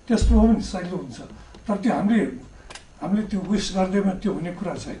त्यस्तो हो भने सहिलो हुन्छ। तर त्यो हामीले त्यो विस गर्दैमा त्यो हुने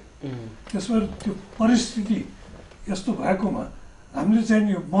कुरा छैन। त्यसमा त्यो परिस्थिति यस्तो भएकोमा हामीले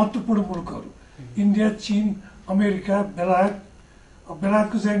चाहिँ यो महत्त्वपूर्ण मुलुकहरू इन्डिया, चीन, अमेरिका,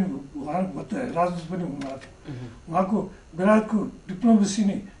 बेलायतको चाहिँ उहाँ राजदूत पनि हुनुभएको थियो, उहाँको बेलायतको डिप्लोमेसी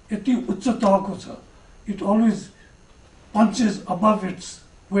नै यति उच्च तहको छ, it always punches अबभ its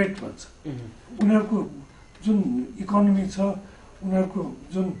weight भन्छ। उनीहरूको जुन इकोनोमी छ, उनीहरूको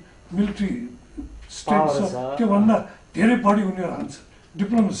जुन मिलिट्री स्टेट छ, त्योभन्दा धेरै बढी उनीहरू हान्छ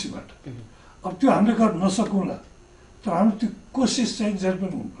डिप्लोमेसीबाट। अब त्यो हामीले गर्न नसकौँला, तर हामी त्यो कोसिस चाहिँ जहिले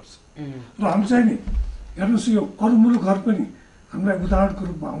पनि हुनुपर्छ। र हामी चाहिँ नि हेर्नुहोस् यो अरू मुलुकहरू पनि हामीलाई उदाहरणको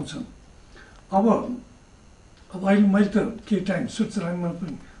रूपमा आउँछन्। अब अहिले मैले त केही टाइम स्विट्जरल्यान्डमा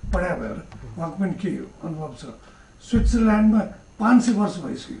पनि पढाए भएर उहाँको पनि केही अनुभव छ। स्विट्जरल्यान्डमा 500 वर्ष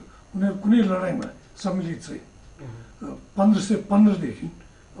भइसक्यो उनीहरू कुनै लडाइँमा सम्मिलित चाहिँ 1515 देखि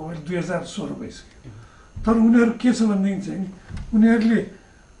अब 2016 भइसक्यो। तर उनीहरू के छ भनेदेखि चाहिँ उनीहरूले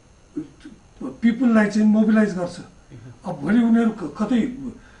पिपुललाई चाहिँ मोबिलाइज गर्छ। अब भोलि उनीहरू कतै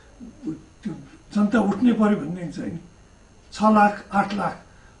त्यो जनता उठ्ने पर्यो भनेदेखि चाहिँ 6 लाख 8 लाख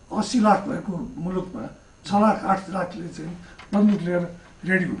 80 लाख भएको मुलुकमा 6 लाख 8 लाखले चाहिँ बन्दुक लिएर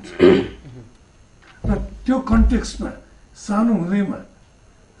रेडी हुन्छ। र त्यो कन्टेक्स्टमा सानो हुँदैमा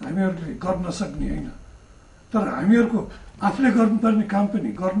हामीहरूले गर्न सक्ने होइन, तर हामीहरूको आफूले गर्नुपर्ने काम पनि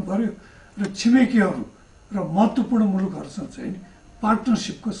गर्नु पर्यो र छिमेकीहरू र महत्त्वपूर्ण मुलुकहरूसँग चाहिँ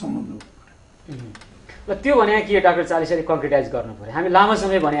पार्टनरसिपको सम्बन्ध हुनु पर्यो। र त्यो भने के डाक्टर चालिसले कन्क्रिटाइज गर्नु पर्यो। हामी लामो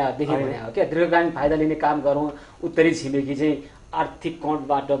समय भनेदेखि भने हो क्या, दीर्घकालीन फाइदा लिने काम गरौँ, उत्तरी छिमेकी चाहिँ आर्थिक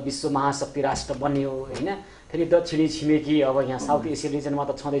कोणबाट विश्व महाशक्ति राष्ट्र बन्यो होइन, फेरि दक्षिणी छिमेकी अब यहाँ साउथ एसिया रिजनमा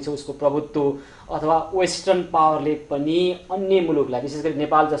त छँदैछ उसको प्रभुत्व, अथवा वेस्टर्न पावरले पनि अन्य मुलुकलाई विशेष गरी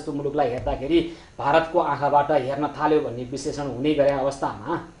नेपाल जस्तो मुलुकलाई हेर्दाखेरि भारतको आँखाबाट हेर्न थाल्यो भन्ने विश्लेषण हुने गरे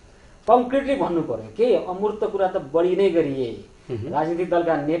अवस्थामा कङ्क्रिटली भन्नु पर्यो के अमूर्त कुरा त बढी नै गरिए। राजनीतिक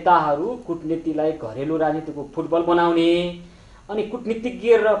दलका नेताहरू कुटनीतिलाई घरेलु राजनीतिको फुटबल बनाउने अनि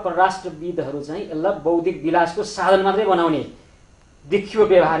कुटनीतिज्ञ र परराष्ट्रविदहरू चाहिँ यसलाई बौद्धिक विलासको साधन मात्रै बनाउने देखियो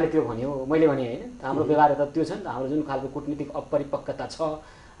व्यवहारले। त्यो भन्यो मैले भने होइन, हाम्रो व्यवहार त त्यो छ नि त, हाम्रो जुन खालको कुटनीतिक अपरिपक्वता छ,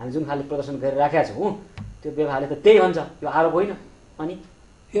 हामी जुन खालको प्रदर्शन गरिराखेका छौँ त्यो व्यवहारले त त्यही भन्छ, यो आरोप होइन। अनि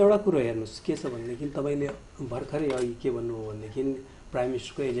एउटा कुरो हेर्नुहोस् के छ भनेदेखि तपाईँले भर्खरै अघि के भन्नुभयो भनेदेखि प्राइम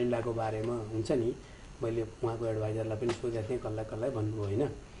मिनिस्टरको एजेन्डाको बारेमा हुन्छ नि, मैले उहाँको एडभाइजरलाई पनि सोधेको थिएँ कसलाई कसलाई भन्नुभयो होइन।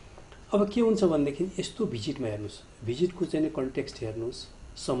 अब के हुन्छ भनेदेखि यस्तो भिजिटमा हेर्नुहोस्, भिजिटको चाहिँ कन्टेक्स्ट हेर्नुहोस्,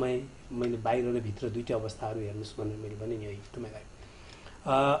 समय, मैले बाहिर र भित्र दुईवटा अवस्थाहरू हेर्नुहोस् भनेर मैले भने नि है तपाईँलाई।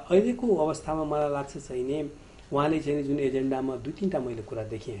 अहिलेको अवस्थामा मलाई लाग्छ चाहिँ नि उहाँले चाहिँ जुन एजेन्डामा 2-3टा मैले कुरा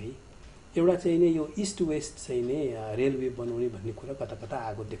देखेँ है। एउटा चाहिँ नि यो इस्ट वेस्ट चाहिँ नि रेलवे बनाउने भन्ने कुरा कता कता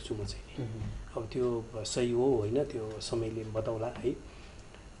आएको देख्छु म चाहिँ। अब त्यो सही हो होइन, त्यो समयले बताउला है।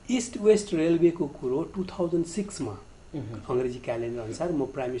 इस्ट वेस्ट रेलवेको कुरो 2006मा अङ्ग्रेजी क्यालेन्डर अनुसार म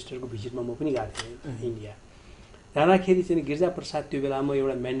प्राइम मिनिस्टरको भिजिटमा म पनि गएको थिएँ इन्डिया। जाँदाखेरि चाहिँ गिरिजा प्रसाद त्यो बेलामा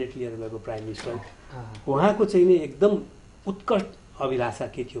एउटा म्यान्डेट लिएर गएको प्राइम मिनिस्टर, उहाँको चाहिँ नि एकदम उत्कट अभिलाषा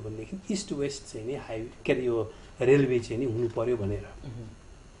के थियो भनेदेखि इस्ट वेस्ट चाहिँ नि हाइवे के अरे यो रेलवे चाहिँ नि हुनु पर्यो भनेर।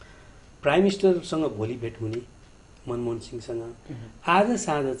 प्राइम मिनिस्टरसँग भोलि भेट हुने मनमोहन सिंहसँग, आज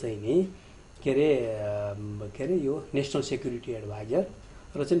साँझ चाहिँ नि के अरे यो नेसनल सेक्युरिटी एडभाइजर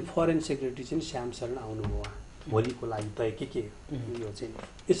र चाहिँ फरेन सेक्रेटरी चाहिँ श्याम शरण आउनुभयो उहाँ भोलिको लागि तय के यो चाहिँ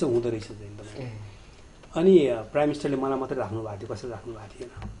यसो हुँदो रहेछ चाहिँ तपाईँ। अनि प्राइम मिनिस्टरले मलाई मात्रै राख्नु भएको थियो, कसैले राख्नु भएको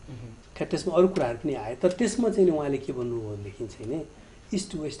थिएन। खै त्यसमा अरू कुराहरू पनि आयो, तर त्यसमा चाहिँ नि उहाँले के भन्नुभयो भनेदेखि चाहिँ नि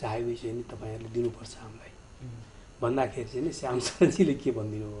इस्ट वेस्ट हाइवे चाहिँ नि तपाईँहरूले दिनुपर्छ हामीलाई भन्दाखेरि चाहिँ नि श्याम शरणजीले के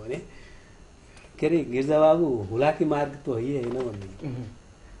भनिदिनु भयो भने के अरे गिरिजाबाबु हुलाकी मार्ग त होइन भनेदेखि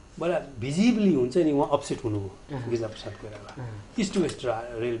बडा भिजिबली हुन्छ नि उहाँ अपसेट हुनुभयो गिरिजा प्रसाद कोइराला इस्ट वेस्ट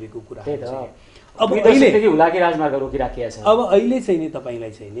रेलवेको कुरा। अब अहिले हुलाकी राजमार्ग रोकिराखेको छ। अब अहिले चाहिँ नि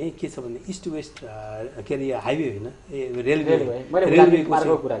तपाईँलाई चाहिँ नि के छ भने इस्ट वेस्ट के अरे हाइवे होइन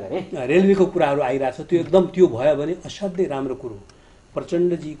रेलवेको कुराहरू आइरहेको छ। त्यो एकदम त्यो भयो भने असाध्यै राम्रो कुरो।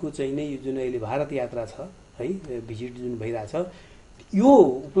 प्रचण्डजीको चाहिँ नै जुन अहिले भारत यात्रा छ है, भिजिट जुन भइरहेछ, यो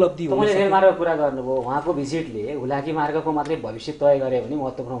उपलब्धि हो। रेलमार्गको कुरा गर्नुभयो, उहाँको भिजिटले हुलाकी मार्गको मात्रै भविष्य तय गरे भने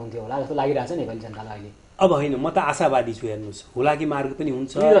महत्त्वपूर्ण हुन्थ्यो होला जस्तो लागिरहेछ नेपाली जनतालाई अहिले। अब होइन, म त आशावादी छु। हेर्नुहोस्, हुलाकी मार्ग पनि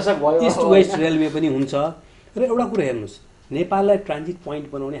हुन्छ, इस्ट वेस्ट रेलवे पनि हुन्छ। र एउटा कुरा हेर्नुहोस्, नेपाललाई ट्रान्जिट पोइन्ट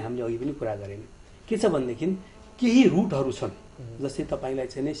बनाउने हामीले अघि पनि कुरा गरेन। के छ भनेदेखि केही रुटहरू छन्, जस्तै तपाईँलाई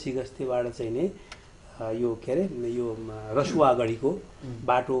चाहिँ नि सिगस्तेबाट चाहिँ नि यो के अरे यो रसुवागढीको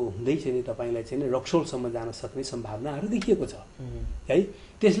बाटो हुँदै चाहिँ नि तपाईँलाई चाहिँ नि रक्सोलसम्म जान सक्ने सम्भावनाहरू देखिएको छ है।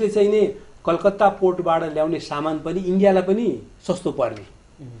 त्यसले चाहिँ नि कलकत्ता पोर्टबाट ल्याउने सामान पनि इन्डियालाई पनि सस्तो पर्ने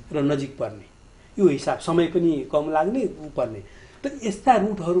र नजिक पर्ने, यो हिसाब समय पनि कम लाग्ने पर्ने। त यस्ता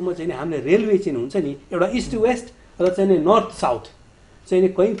रुटहरूमा चाहिँ नि हामीले रेलवे चाहिँ हुन्छ नि एउटा इस्ट वेस्ट र चाहिँ नि नर्थ साउथ चाहिँ नि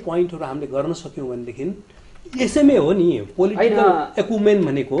कहीँ पोइन्टहरू हामीले गर्न सक्यौँ भनेदेखि यसैमै हो नि पोलिटिकल एकुमेन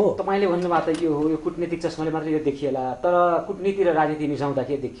भनेको। तपाईँले भन्नुभएको त यो हो, यो कुटनीतिक चस्माले मात्रै यो देखिएला, तर कुटनीति र राजनीति मिसाउँदा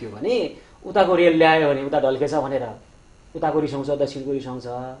के देखियो भने उताको रेल ल्यायो भने उता ढल्केछ भनेर उताको रिसाउँछ, दक्षिणको रिसाउँछ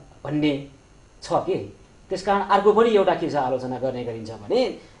भन्ने छ के। त्यसकारण अर्को पनि एउटा के छ आलोचना गर्ने गरिन्छ भने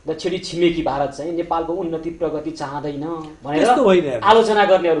दक्षिणी छिमेकी भारत चाहिँ नेपालको उन्नति प्रगति चाहँदैन भनेर आलोचना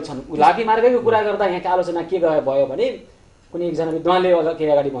गर्नेहरू छन्। हुलाकी मार्गको कुरा गर्दा यहाँको आलोचना के भयो भने कुनै एकजना विद्वानले के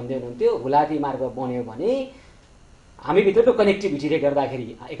अगाडि भन्दै हुनुहुन्थ्यो, हुलाकी मार्ग बन्यो भने हामीभित्रको कनेक्टिभिटीले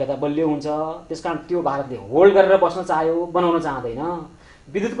गर्दाखेरि एकता बलियो हुन्छ, त्यसकारण त्यो भारतले होल्ड गरेर बस्न चाह्यो, बनाउन चाहँदैन।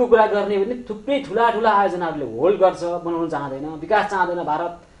 विद्युतको कुरा गर्ने भने थुप्रै ठुला ठुला आयोजनाहरूले होल्ड गर्छ, बनाउन चाहँदैन, विकास चाहँदैन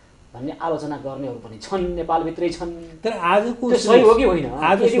भारत। भन्ने आलोचना गर्नेहरू पनि छन्, नेपालभित्रै छन्। तर आजको त्यो सही हो कि होइन?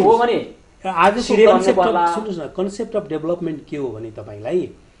 यदि हो भने आजको कन्सेप्ट अफ डेभलपमेन्ट के हो भने तपाईँलाई,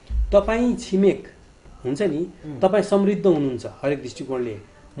 तपाईँ छिमेक हुन्छ नि, तपाईँ समृद्ध हुनुहुन्छ हरेक दृष्टिकोणले,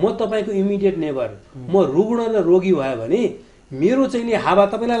 म तपाईँको इमिडिएट नेबर, म रुग्ण र रोगी भयो भने मेरो चाहिँ नि हावा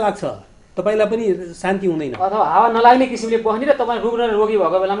तपाईँलाई लाग्छ, तपाईँलाई पनि शान्ति हुँदैन। अथवा हावा नलाग्ने किसिमले बस्ने र तपाईँ रुग्ण र रोगी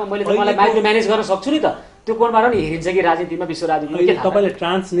भएको बेलामा मैले तपाईँलाई माइक्रो म्यानेज गर्न सक्छु नि त। त्यो कोणबाट नि हेरिन्छ कि राजनीतिमा, विश्व राजनीतिमा तपाईँले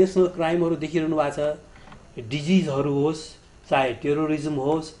ट्रान्सनेसनल क्राइमहरू देखिरहनु भएको छ, डिजिजहरू होस्, चाहे टेरोरिजम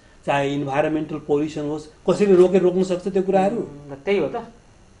होस्, चाहे इन्भाइरोमेन्टल पोल्युसन होस्, कसैले रोक्न सक्छ त्यो कुराहरू? त्यही हो त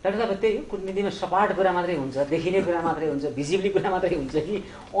डाक्टर साहब, त्यही हो। कुटनीतिमा सपाट कुरा मात्रै हुन्छ, देखिने कुरा मात्रै हुन्छ, भिजिबली कुरा मात्रै हुन्छ कि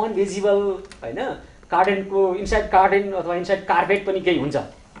अनभिजिबल होइन? कार्डेनको इनसाइड कार्डेन अथवा इनसाइड कार्पेट पनि केही हुन्छ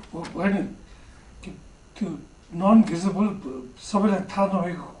होइन? त्यो नन भिजिबल सबैलाई थाहा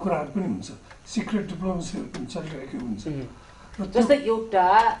नभएको कुराहरू पनि हुन्छ, सिक्रेट डिप्लोमेसीहरू पनि चलिरहेको हुन्छ। जस्तै एउटा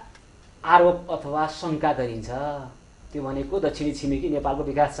आरोप अथवा शङ्का गरिन्छ, त्यो भनेको दक्षिणी छिमेकी नेपालको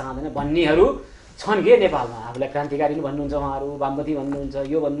विकास चाहँदैन भन्नेहरू छन् के नेपालमा? आफूलाई क्रान्तिकारी पनि भन्नुहुन्छ उहाँहरू, वामपन्थी भन्नुहुन्छ,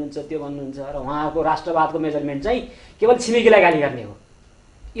 यो भन्नुहुन्छ त्यो भन्नुहुन्छ, र उहाँहरूको राष्ट्रवादको मेजरमेन्ट चाहिँ केवल छिमेकीलाई गाली गर्ने हो।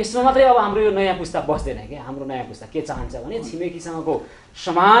 यसमा मात्रै अब हाम्रो यो नयाँ पुस्ता बस्दैन क्या। हाम्रो नयाँ पुस्ता के चाहन्छ भने छिमेकीसँगको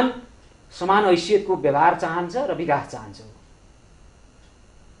समान हैसियतको व्यवहार चाहन्छ र विकास चाहन्छ।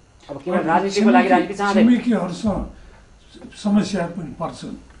 अब केवल राजनीतिको लागि राजनीति चाहँदैन। छिमेकीहरूसँग समस्याहरू पनि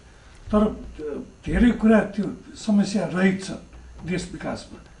पर्छन्, तर धेरै कुरा त्यो समस्या रहित छ देश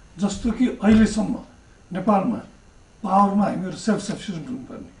विकासमा। जस्तो कि अहिलेसम्म नेपालमा पावरमा हामीहरू सेल्फ सफिसियन्ट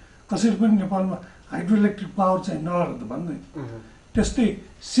हुनुपर्ने, कसैले पनि नेपालमा हाइड्रो इलेक्ट्रिक पावर चाहिँ नगर त भन्दैन। त्यस्तै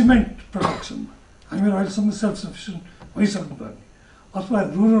सिमेन्ट प्रडक्सनमा हामीहरू अहिलेसम्म सेल्फ सफिसियन्ट भइसक्नुपर्ने, अथवा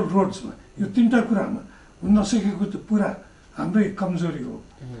रुरल रोड्समा, यो तिनवटा कुरामा हुन नसकेको त पुरा हाम्रै कमजोरी हो।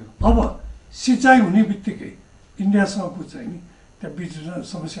 अब सिँचाइ हुने बित्तिकै इन्डियासँगको चाहिँ नि त्यहाँ बिचमा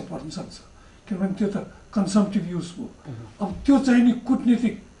समस्या पर्न सक्छ, किनभने त्यो त कन्सम्पटिभ युज हो। अब त्यो चाहिँ नि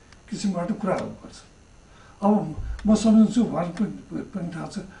कुटनीतिक किसिमबाट कुरा गर्नुपर्छ। अब म सम्झन्छु उहाँको पनि थाहा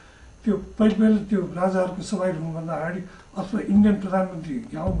छ, त्यो पहिले त्यो राजाहरूको सवाई हुनुभन्दा अगाडि अथवा इन्डियन प्रधानमन्त्री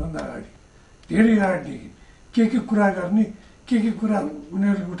आउनुभन्दा अगाडि धेरै अगाडिदेखि के कुरा गर्ने, के कुरा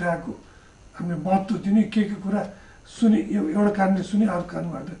उनीहरूले उठाएको हामीले महत्त्व दिने, के कुरा सुने, एउटा कानले सुने अर्को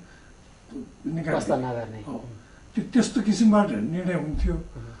कानबाट निकाल्ने, त्यस्तो किसिमबाट निर्णय हुन्थ्यो।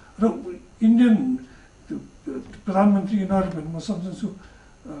 र इन्डियन प्रधानमन्त्री यिनीहरू पनि म सम्झन्छु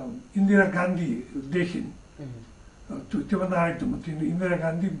इन्दिरा गान्धीदेखि, त्योभन्दा अगाडि त म इन्दिरा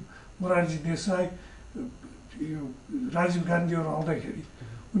गान्धी, मोरारजी देसाई, यो राजीव गान्धीहरू आउँदाखेरि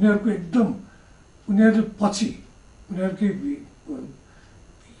उनीहरूको एकदम उनीहरूले पछि उनीहरूकै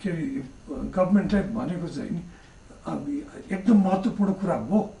के अरे गभर्मेन्टलाई भनेको चाहिँ नि एकदम महत्त्वपूर्ण कुरा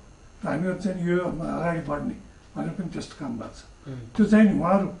हो र हामीहरू चाहिँ यो अगाडि बढ्ने भनेर पनि त्यस्तो काम भएको छ। त्यो चाहिँ नि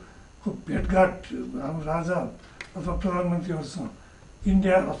उहाँहरूको भेटघाट हाम्रो राजा अथवा प्रधानमन्त्रीहरूसँग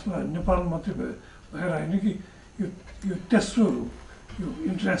इन्डिया अथवा नेपाल मात्रै भएर होइन कि यो तेस्रो यो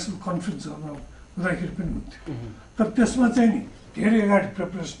इन्टरनेसनल कन्फरेन्सहरूमा हुँदाखेरि पनि हुन्थ्यो। तर त्यसमा चाहिँ नि धेरै अगाडि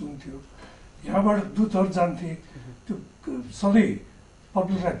प्रिपरेसन हुन्थ्यो, यहाँबाट दूतहरू जान्थे, त्यो सधैँ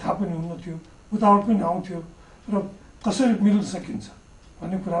पब्लिकलाई थाहा पनि हुन्थ्यो, उताबाट पनि आउँथ्यो र कसरी मिल्न सकिन्छ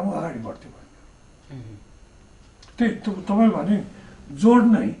भन्ने कुरामा अगाडि बढ्थ्यो भन्ने। त्यही तपाईँ भने जोड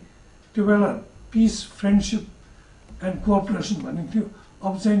नै त्यो बेला पिस, फ्रेन्डसिप एन्ड कोअपरेसन भनिन्थ्यो,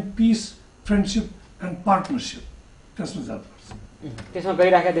 अब चाहिँ पिस, फ्रेन्डसिप एन्ड पार्टनरसिप त्यसमा जानुपर्छ। त्यसमा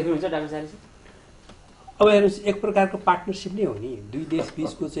गइराखेका देख्नुहुन्छ डाक्टर चालिस? अब हेर्नुहोस्, एक प्रकारको पार्टनरसिप नै हो नि, दुई देश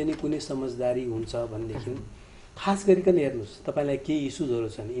बिचको चाहिँ नि कुनै समझदारी हुन्छ भनेदेखि खास गरिकन हेर्नुहोस्, तपाईँलाई के इस्युजहरू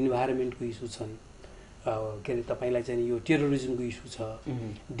छन्, इन्भाइरोमेन्टको इस्यु छन्, के अरे तपाईँलाई चाहिँ यो टेरोरिजमको इस्यु छ,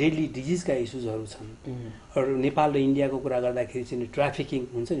 डेडली डिजिजका इस्युजहरू छन्, अरू नेपाल र इन्डियाको कुरा गर्दाखेरि चाहिँ ट्राफिकिङ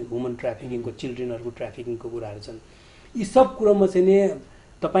हुन्छ नि, वुमन ट्राफिकिङको, चिल्ड्रेनहरूको ट्राफिकिङको कुराहरू छन्। यी सब कुरामा चाहिँ नि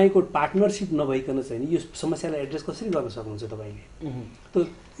तपाईँको पार्टनरसिप नभइकन चाहिँ यो समस्यालाई एड्रेस कसरी गर्न सक्नुहुन्छ तपाईँले?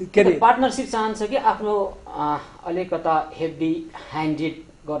 के अरे पार्टनरसिप चाहन्छ कि आफ्नो अलिकता हेभी ह्यान्डेड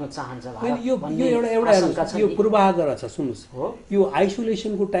गर्न चाहन्छ? यो एउटा यो पूर्वाग्रह छ। सुन्नुहोस्, यो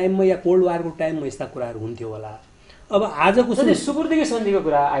आइसोलेसनको टाइममा या कोल्ड वारको टाइममा यस्ता कुराहरू हुन्थ्यो होला। अब आजको सुपुर्दीको सन्धिको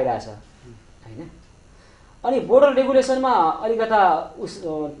कुरा आइरहेछ होइन? अनि बोर्डर रेगुलेसनमा अलिकता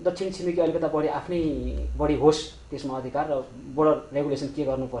दक्षिण छिमेकी अलिकता बढी होस् त्यसमा अधिकार, र बोर्डर रेगुलेसन के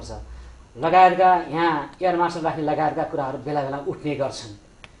गर्नुपर्छ लगायतका यहाँ एयर मार्सल राख्ने लगायतका कुराहरू बेला बेला उठ्ने गर्छन्।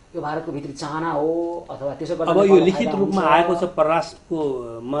 यो भारतको भित्री चाहना हो अथवा त्यसो गर्दा अब यो लिखित रूपमा आएको छ,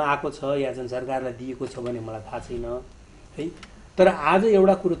 परराष्ट्रकोमा आएको छ या चाहिँ सरकारलाई दिएको छ भने मलाई थाहा छैन है। तर आज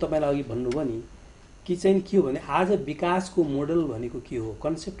एउटा कुरो तपाईँलाई अघि भन्नुभयो नि कि चाहिँ के हो भने आज विकासको मोडल भनेको के हो,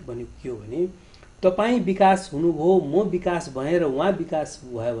 कन्सेप्ट भनेको के हो भने तपाईँ विकास हुनुभयो, म विकास भएर उहाँ विकास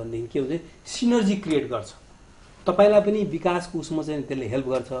भयो भनेदेखि के हुन्छ, सिनर्जी क्रिएट गर्छ। तपाईँलाई पनि विकासको उसमा चाहिँ त्यसले हेल्प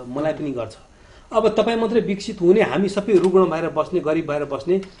गर्छ, मलाई पनि गर्छ। अब तपाईँ मात्रै विकसित हुने, हामी सबै रुग्ण भएर बस्ने, गरिब भएर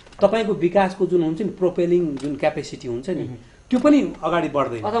बस्ने, तपाईँको विकासको जुन हुन्छ नि प्रोपेलिङ जुन क्यापेसिटी हुन्छ नि त्यो पनि अगाडि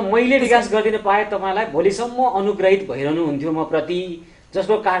बढ्दैन। अथवा मैले विकास गरिदिन पाएँ तपाईँलाई भोलिसम्म अनुग्रहित भइरहनु हुन्थ्यो म प्रति,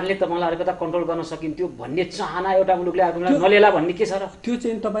 जसको कारणले तपाईँलाई अलिकता कन्ट्रोल गर्न सकिन्थ्यो भन्ने चाहना एउटा मुलुकले अर्कोलाई नलेला भन्ने के छ र? त्यो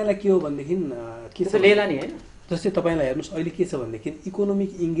चाहिँ तपाईँलाई के हो भनेदेखि के छ लेला नि होइन। जस्तै तपाईँलाई हेर्नुहोस् अहिले के छ भनेदेखि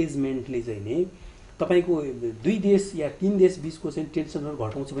इकोनोमिक इङ्गेजमेन्टले चाहिँ नि तपाईँको 2 देश या 3 देश बिचको चाहिँ टेन्सनहरू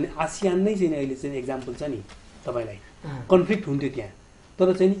घटाउँछ भने आसियान नै चाहिँ अहिले चाहिँ एक्जाम्पल छ नि तपाईँलाई, कन्फ्लिक्ट हुन्थ्यो त्यहाँ। तर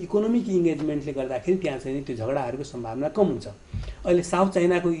चाहिँ इकोनोमिक इङ्गेजमेन्टले गर्दाखेरि त्यहाँ चाहिँ त्यो झगडाहरूको सम्भावना कम हुन्छ। अहिले साउथ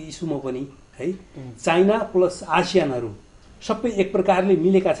चाइनाको इस्युमा पनि है, चाइना प्लस आसियानहरू सबै एक प्रकारले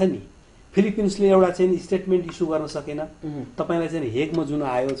मिलेका छन् नि। फिलिपिन्सले एउटा चाहिँ स्टेटमेन्ट इस्यु गर्न सकेन, तपाईँलाई चाहिँ हेगमा जुन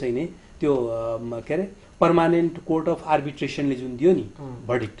आयो चाहिँ नि त्यो के अरे पर्मानेन्ट कोर्ट अफ आर्बिट्रेसनले जुन दियो नि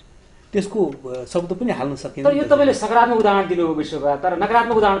भर्डिक्ट, त्यसको शब्द पनि हाल्न सकेन। तर यो तपाईँले सकारात्मक उदाहरण दिनुभयो विश्वका, तर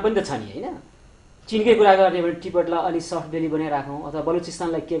नकारात्मक उदाहरण पनि त छ नि होइन। चीनकै कुरा गर्ने भने टिबेटलाई अलि सफ्ट बेली बनाइराखौँ, अथवा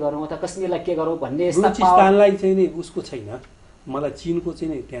बलुचिस्तानलाई के गरौँ, अथवा कश्मीरलाई के गरौँ भन्ने। बलुचिस्तानलाई चाहिँ नि उसको छैन, मलाई चीनको चाहिँ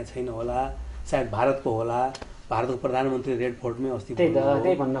नि त्यहाँ छैन होला, सायद भारतको होला। भारतको प्रधानमन्त्री रेड फोर्टमै अस्ति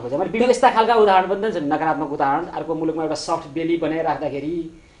त्यही भन्न खोजेँ मैले। यस्ता खालका उदाहरण पनि त छन्, नकारात्मक उदाहरण। अर्को मुलुकमा एउटा सफ्ट बेली बनाइराख्दाखेरि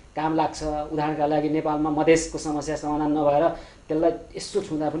काम लाग्छ। उदाहरणका लागि नेपालमा मधेसको समस्या समाधान नभएर त्यसलाई यसो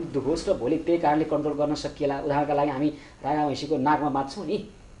छुँदा पनि दुःख होस् र भोलि त्यही कारणले कन्ट्रोल गर्न सकिएला। उदाहरणका लागि हामी रागा भैँसीको नाकमा बाँध्छौँ नि,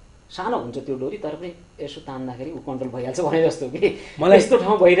 सानो हुन्छ त्यो डोरी, तर पनि यसो तान्दाखेरि ऊ कन्ट्रोल भइहाल्छ भने जस्तो कि मलाई यस्तो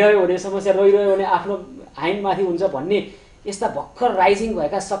ठाउँ भइरह्यो भने, समस्या रहिरह्यो भने आफ्नो आइनमाथि हुन्छ भन्ने यस्ता भर्खर राइजिङ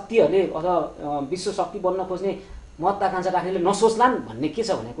भएका शक्तिहरूले अथवा विश्व शक्ति बन्न खोज्ने महत्त्वाकांक्षा राख्नेले नसोच्लान् भन्ने के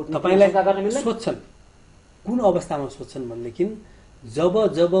छ भने तपाईँलाई सोध्छन्। कुन अवस्थामा सोध्छन् भनेदेखि जब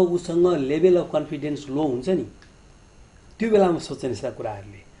जब उसँग लेभल अफ कन्फिडेन्स लो हुन्छ नि त्यो बेलामा सोध्छन् यस्ता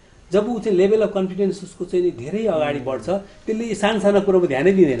कुराहरूले। जब ऊ चाहिँ लेभल अफ कन्फिडेन्स उसको चाहिँ नि धेरै अगाडि बढ्छ, त्यसले साना कुरोमा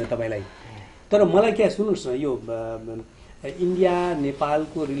ध्यानै दिँदैन तपाईँलाई। तर मलाई क्या सुन्नुहोस् न, यो इन्डिया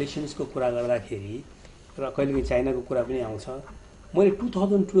नेपालको रिलेसन्सको कुरा गर्दाखेरि र कहिलेकाहीँ चाइनाको कुरा पनि आउँछ। मैले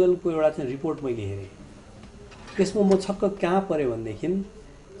 2012 को एउटा चाहिँ रिपोर्ट मैले हेरेँ, त्यसमा म छक्क कहाँ परेँ भनेदेखि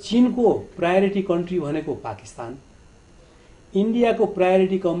चीनको प्रायोरिटी कन्ट्री भनेको पाकिस्तान, इन्डियाको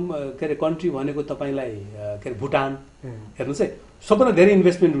प्रायोरिटी के अरे कन्ट्री भनेको तपाईँलाई के अरे भुटान। हेर्नुहोस् है, सबभन्दा धेरै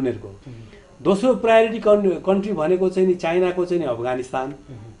इन्भेस्टमेन्ट उनीहरूको। दोस्रो प्रायोरिटी कन्ट्री भनेको चाहिँ नि चाइनाको चाहिँ नि अफगानिस्तान,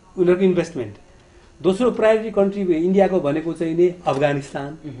 उनीहरूको इन्भेस्टमेन्ट। दोस्रो प्रायोरिटी कन्ट्री इन्डियाको भनेको चाहिँ नि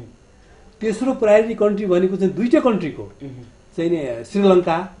अफगानिस्तान। तेस्रो प्रायोरिटी कन्ट्री भनेको चाहिँ 2टा कन्ट्रीको चाहिँ नि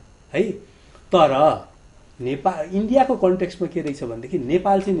श्रीलङ्का है। तर नेपाल इन्डियाको कन्टेक्स्टमा के रहेछ भनेदेखि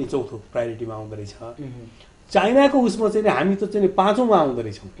नेपाल चाहिँ नि चौथो प्रायोरिटीमा आउँदो रहेछ, चाइनाको उसमा चाहिँ हामी त चाहिँ 5औँमा आउँदो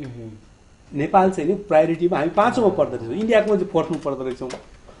रहेछौँ, नेपाल चाहिँ नि प्रायोरिटीमा हामी 5औँमा पर्दो रहेछौँ, इन्डियाको चाहिँ 4थमा पर्दो रहेछौँ।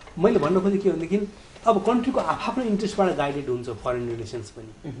 मैले भन्न खोजेँ के भनेदेखि अब कन्ट्रीको आफ्नो इन्ट्रेस्टबाट गाइडेड हुन्छ फरेन रिलेसन्स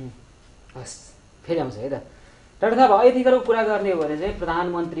पनि। हस्, फेरि आउँछ है त। डाक्टर साहब, यतिखेरको कुरा गर्ने हो भने चाहिँ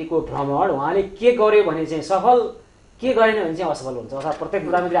प्रधानमन्त्रीको भ्रमण उहाँले के गर्यो भने चाहिँ सफल, के गरेन भने चाहिँ असफल हुन्छ। अथवा प्रत्येक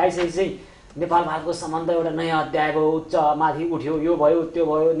प्रधानमन्त्री आइसकेपछि चाहिँ नेपाल भारतको सम्बन्ध एउटा नयाँ अध्याय भयो, उच्च माथि उठ्यो, यो भयो त्यो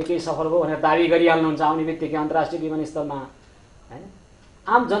भयो, निकै सफल भयो भनेर दाबी गरिहाल्नुहुन्छ आउने बित्तिकै अन्तर्राष्ट्रिय विमानस्थलमा होइन।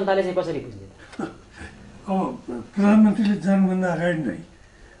 आम जनताले चाहिँ कसरी बुझ्ने? अब प्रधानमन्त्रीले जानुभन्दा अगाडि नै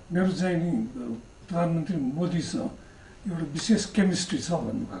मेरो चाहिँ नि प्रधानमन्त्री मोदीसँग एउटा विशेष केमिस्ट्री छ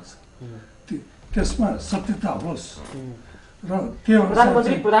भन्नुभएको छ। त्यसमा सत्यता होस् र त्यो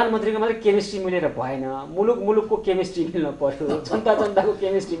प्रधानमन्त्रीको मात्रै केमिस्ट्री मिलेर भएन, मुलुकको केमिस्ट्री मिल्न पर्यो, जनताको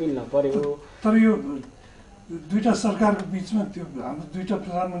केमिस्ट्री मिल्न पर्यो। तर यो 2टा सरकारको बिचमा त्यो हाम्रो 2टा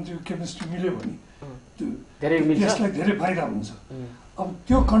प्रधानमन्त्रीको केमिस्ट्री मिल्यो भने त्यसलाई धेरै फाइदा हुन्छ। अब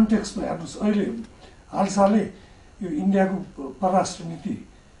त्यो कन्टेक्स्टमा हेर्नुहोस्, अहिले हालसालै यो इन्डियाको परराष्ट्र नीति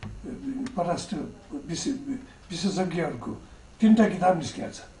परराष्ट्र विशेषज्ञहरूको 3टा किताब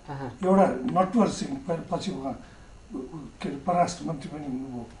निस्किएको छ। एउटा नटवर सिंह पछि उहाँ के अरे परराष्ट्र मन्त्री पनि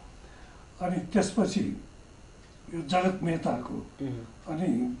हुनुभयो, अनि त्यसपछि यो जगत मेहताको, अनि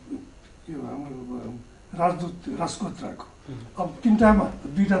यो हाम्रो राजदूत राजकोत्राको। अब 3टामा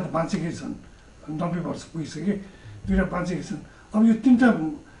 2टा त बाँचेकै छन्, 90 वर्ष पुगिसके, 2टा बाँचेकै छन्। अब यो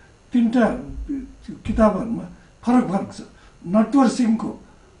 3टा किताबहरूमा फरक छ। नटवर सिंहको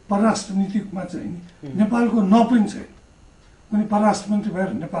परराष्ट्र नीतिमा चाहिँ नि नेपालको न पनि छैन। उनी परराष्ट्र मन्त्री भएर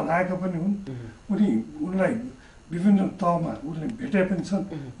नेपाल आएका पनि हुन्, उनलाई विभिन्न तहमा उसले भेटे पनि छन्,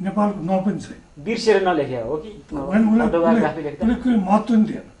 नेपालको न पनि छैन। बिर्सेर नलेखे हो कि उसले कुनै महत्त्व पनि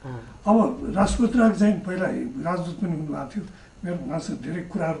दिएन। अब राजकोत्राको चाहिँ पहिला राजदूत पनि हुनुभएको थियो, मेरो उहाँसँग धेरै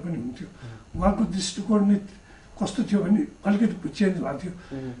कुराहरू पनि हुन्थ्यो। उहाँको दृष्टिकोण नै कस्तो थियो भने अलिकति चेन्ज भएको थियो।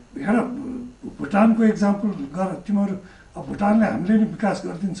 हेर भुटानको इक्जाम्पल गर, तिमीहरू अब भुटानले हामीले नै विकास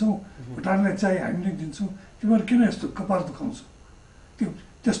गरिदिन्छौँ, भुटानलाई चाहिँ हामी नै दिन्छौँ, तिमीहरू किन यस्तो कपाल दुखाउँछौ? त्यो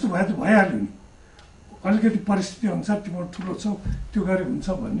त्यस्तो भए त भइहाल्यो नि, अलिकति परिस्थिति अनुसार तिमीहरू ठुलो छौ त्यो गरे हुन्छ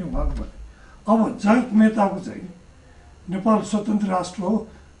भन्ने उहाँको भने। अब जगत मेहताको चाहिँ नेपाल स्वतन्त्र राष्ट्र हो,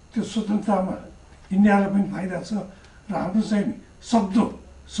 त्यो स्वतन्त्रतामा इन्डियालाई पनि फाइदा छ र हाम्रो चाहिँ नि सक्दो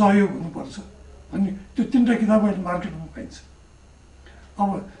सहयोग हुनुपर्छ भन्ने त्यो 3टा किताब अहिले मार्केटमा पाइन्छ। अब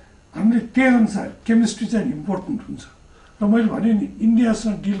हामीले त्यही अनुसार केमिस्ट्री चाहिँ इम्पोर्टेन्ट हुन्छ र मैले भने नि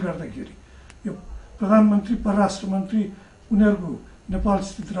इन्डियासँग डिल गर्दाखेरि यो प्रधानमन्त्री, परराष्ट्र मन्त्री, उनीहरूको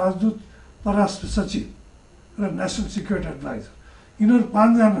नेपालस्थित राजदूत, परराष्ट्र सचिव र नेसनल सिक्युरिटी एडभाइजर, यिनीहरू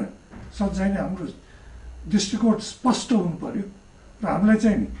 5जना चाहिँ हाम्रो दृष्टिकोण स्पष्ट हुनु पर्यो र हामीलाई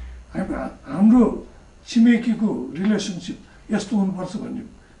चाहिँ नि हाम्रो छिमेकीको रिलेसनसिप यस्तो हुनुपर्छ भन्ने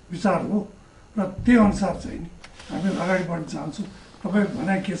विचार हो र त्यही अनुसार चाहिँ नि हामी अगाडि बढ्न चाहन्छौँ। तपाईँको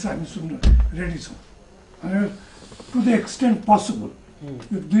भनाइ के छ हामी सुन्न रेडी छौँ। अनि टु द एक्सटेन्ट पोसिबल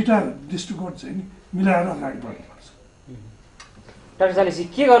यो 2टा दृष्टिकोण चाहिँ नि मिलाएर अगाडि बढ्नुपर्छ। डाक्टर चालिसी,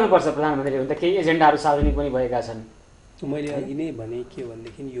 के गर्नुपर्छ प्रधानमन्त्रीले? हुन त केही एजेन्डाहरू सार्वजनिक पनि भएका छन्। मैले अघि नै भने के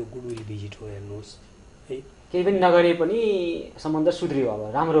भनेदेखि यो गुडविल भिजिट हो, हेर्नुहोस् है, केही पनि नगरे पनि सम्बन्ध सुध्रियो, अब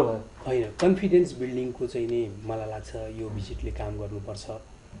राम्रो भयो होइन। कन्फिडेन्स बिल्डिङको चाहिँ नि मलाई लाग्छ यो भिजिटले काम गर्नुपर्छ।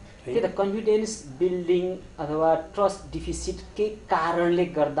 के त कन्फिडेन्स बिल्डिङ अथवा ट्रस्ट डिफिसिट के कारणले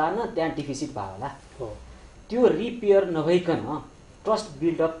गर्दा न त्यहाँ डिफिसिट भयो होला, हो त्यो रिपेयर नभइकन ट्रस्ट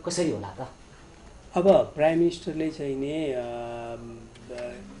बिल्डअप कसरी होला त? अब प्राइम मिनिस्टरले चाहिँ नि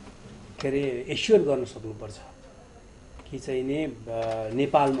के अरे एस्योर गर्न सक्नुपर्छ कि चाहिँ नि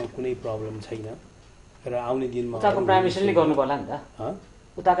नेपालमा कुनै प्रब्लम छैन र आउने दिनमा उताको प्राइम मिनिस्टरले गर्नु पर्ला नि त,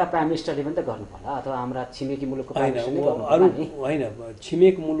 उताका प्राइम मिनिस्टरले पनि त गर्नु पर्ला, अथवा हाम्रा छिमेकी मुलुकको प्राइम मिनिस्टरले गर्नु पर्ला नि। होइन,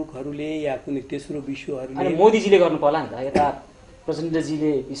 छिमेक मुलुकहरूले या कुनै तेस्रो विश्वहरूले, अनि मोदीजीले गर्नु पर्ला नि त। यता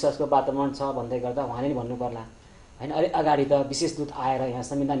प्रचण्डजीले विश्वासको वातावरण छ भन्दै गर्दा उहाँले नि भन्नु पर्ला होइन। अरे अगाडि त विशेष दूत आएर यहाँ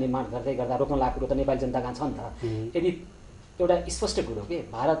संविधान निर्माण गर्दै गर्दा रोक्न लागेको कुरो त नेपाली जनता कहाँ छ नि त। यदि एउटा स्पष्ट कुरो के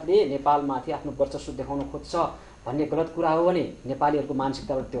भारतले नेपालमाथि आफ्नो वर्चस्व देखाउन खोज्छ भन्ने गलत कुरा हो भने नेपालीहरूको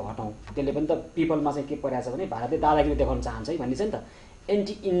मानसिकताबाट त्यो हटाउँ। त्यसले पनि त पिपलमा चाहिँ के परिरहेको छ भने भारतले दादागिरी देखाउन चाहन्छ है भन्ने छ नि त।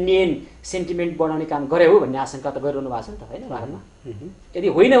 एन्टी इन्डियन सेन्टिमेन्ट बढाउने काम गरे हो भन्ने आशंका त गरिरहनु भएको छ नि त होइन भारतमा। यदि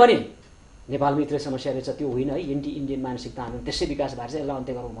होइन भने नेपालमा यत्रो समस्या रहेछ, त्यो होइन है, एन्टी इन्डियन मानसिकता हामी त्यसै विकास भएर चाहिँ यसलाई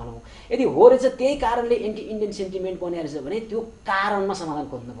अन्त्य गरौँ भनौँ। यदि हो रहेछ त्यही कारणले एन्टी इन्डियन सेन्टिमेन्ट बनाएर रहेछ भने त्यो कारणमा समाधान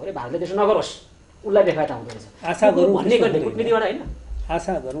खोज्नु पऱ्यो। भारतले त्यसो नगरोस्, उसलाई बेफाइदा हुँदो रहेछ आशा गरौँ भन्ने गर्ने कुटनीतिबाट होइन,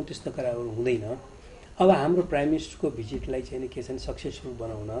 आशा गरौँ त्यस्तो कुराहरू हुँदैन। अब हाम्रो प्राइम मिनिस्टरको भिजिटलाई चाहिँ के छ भने सक्सेसफुल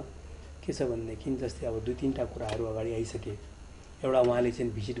बनाउन के छ भनेदेखि जस्तै अब 2-3टा कुराहरू अगाडि आइसके। एउटा उहाँले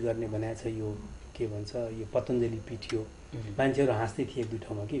चाहिँ भिजिट गर्ने भनेको छ यो के भन्छ यो पतञ्जलि पीठ हो। मान्छेहरू हाँस्दै थिए 2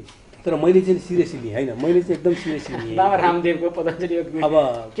 ठाउँमा कि, तर मैले चाहिँ सिरियसली लिएँ होइन, मैले चाहिँ एकदम सिरियसली लिएँ। बाबा रामदेवको पतञ्जलि अब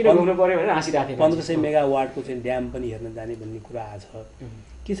किन घुम्नु पर्यो भनेर हाँसिरहेको थिएँ। 1500 मेगावाटको चाहिँ ड्याम पनि हेर्न जाने भन्ने कुरा आएको छ।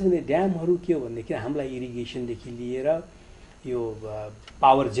 के छ भने ड्यामहरू के हो भनेदेखि हामीलाई इरिगेसनदेखि लिएर यो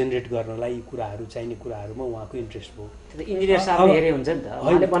पावर जेनेरेट गर्नलाई कुराहरू चाहिने कुराहरूमा उहाँको इन्ट्रेस्ट भयो। इन्जिनियर साहबले हेरे हुन्छ नि त,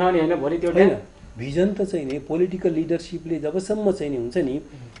 उहाँले बनाउने होइन भोलि त्यो होइन। भिजन त चाहिँ नि पोलिटिकल लिडरसिपले जबसम्म चाहिँ नि हुन्छ नि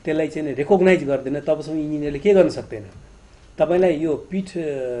त्यसलाई चाहिँ रेकग्नाइज गर्दैन तबसम्म इन्जिनियरले के गर्न सक्दैन। तपाईँलाई यो पीठ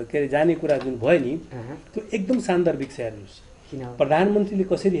के अरे जाने कुरा जुन भयो नि त्यो एकदम सान्दर्भिक छ। हेर्नुहोस् प्रधानमन्त्रीले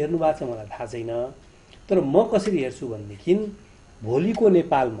कसरी हेर्नु भएको छ मलाई थाहा छैन, तर म कसरी हेर्छु भनेदेखि भोलिको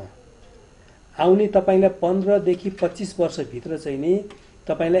नेपालमा आउने तपाईँलाई 15देखि 25 वर्षभित्र चाहिँ नि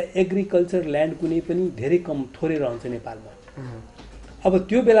तपाईँलाई एग्रिकल्चर ल्यान्ड कुनै पनि धेरै कम थोरै रहन्छ नेपालमा। अब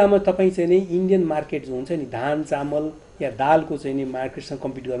त्यो बेलामा तपाईँ चाहिँ नि इन्डियन मार्केट जो हुन्छ नि धान चामल या दालको चाहिँ नि मार्केटसँग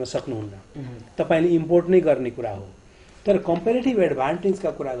कम्पिट गर्न सक्नुहुन्न, तपाईँले इम्पोर्ट नै गर्ने कुरा हो। तर कम्पेरेटिभ एडभान्टेजका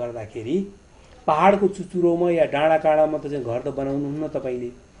कुरा गर्दाखेरि पहाडको चुचुरोमा या डाँडा काँडामा त चाहिँ घर त बनाउनुहुन्न तपाईँले,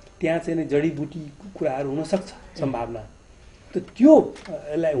 त्यहाँ चाहिँ नि जडीबुटी कुराहरू हुनसक्छ सम्भावना। त त्यो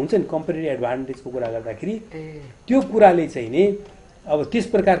यसलाई हुन्छ नि कम्पेरेटिभ एडभान्टेजको कुरा गर्दाखेरि त्यो कुराले चाहिँ नि अब त्यस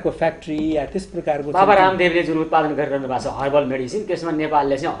प्रकारको फ्याक्ट्री या त्यस प्रकारको बाबा रामदेवले जुन उत्पादन गरिरहनु भएको छ हर्बल मेडिसिन त्यसमा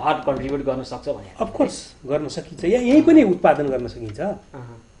नेपालले चाहिँ हट कन्ट्रिब्युट गर्न सक्छ भने अफकोर्स गर्न सकिन्छ या यहीँ पनि उत्पादन गर्न सकिन्छ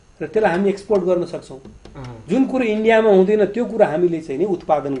र त्यसलाई हामी एक्सपोर्ट गर्न सक्छौँ। जुन कुरो इन्डियामा हुँदैन त्यो कुरो हामीले चाहिँ नि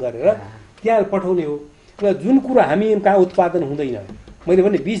उत्पादन गरेर त्यहाँ पठाउने हो र जुन कुरो हामी कहाँ उत्पादन हुँदैन मैले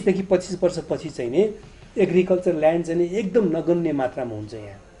भने 20देखि 25 वर्षपछि चाहिँ नि एग्रिकल्चर ल्यान्ड चाहिँ एकदम नगण्य मात्रामा हुन्छ।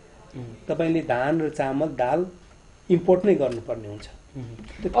 यहाँ तपाईँले धान र चामल दाल इम्पोर्ट नै गर्नुपर्ने हुन्छ।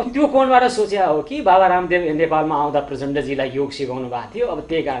 अब त्यो कोणबाट सोचे हो कि बाबा रामदेव नेपालमा आउँदा प्रचण्डजीलाई योग सिकाउनु भएको थियो, अब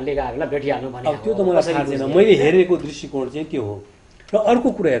त्यही कारणले गाहरूलाई भेटिहाल्नु भने अब त्यो त मलाई थाहा छैन, मैले हेरेको दृष्टिकोण चाहिँ त्यो हो। र अर्को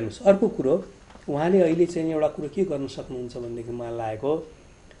कुरो हेर्नुहोस्, अर्को कुरो उहाँले अहिले चाहिँ एउटा कुरो के गर्न सक्नुहुन्छ भनेदेखि मलाई लागेको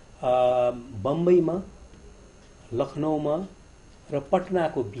बम्बईमा लखनऊमा र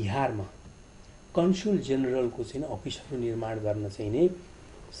पटनाको बिहारमा कन्सुल जेनरलको चाहिँ अफिसहरू निर्माण गर्न चाहिँ नि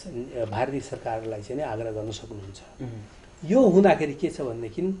भारतीय सरकारलाई चाहिँ आग्रह गर्न सक्नुहुन्छ। यो हुँदाखेरि के छ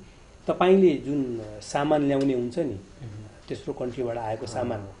भनेदेखि तपाईले जुन सामान ल्याउने हुन्छ नि तेस्रो कन्ट्रीबाट आएको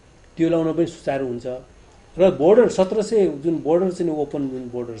सामान त्यो ल्याउन पनि सुचारू हुन्छ र बोर्डर 1700 जुन बोर्डर चाहिँ ओपन जुन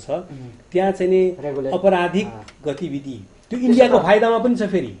बोर्डर छ त्यहाँ चाहिँ नि अपराधिक गतिविधि त्यो इन्डियाको फाइदामा पनि छ।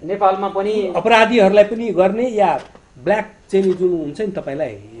 फेरि नेपालमा पनि अपराधीहरूलाई पनि गर्ने या ब्ल्याक चाहिँ जुन हुन्छ नि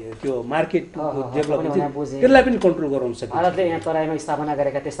तपाईलाई त्यो मार्केट डेभलप त्यसलाई पनि कन्ट्रोल गराउन सकिन्छ। भारतले यहाँ तराईमा स्थापना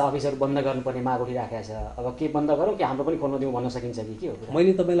गरेका त्यस्ता अफिसहरू बन्द गर्नुपर्ने माग उठिराखेको छ। अब के बन्द गरौँ कि हाम्रो पनि खोल्न दिउँ भन्न सकिन्छ कि के हो?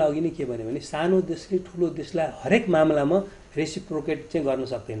 मैले तपाईँलाई अघि नै के भने सानो देशले ठुलो देशलाई हरेक मामलामा रेसिप्रोकेट चाहिँ गर्न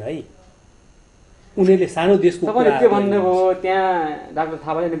सक्दैन है। उनीहरूले सानो देशको तपाईँले के भन्नुभयो त्यहाँ डाक्टर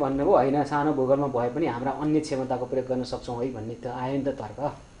थापाले नै भन्नुभयो होइन सानो भूगोलमा भए पनि हाम्रा अन्य क्षमताको प्रयोग गर्न सक्छौँ है भन्ने त आयो नि त तर्क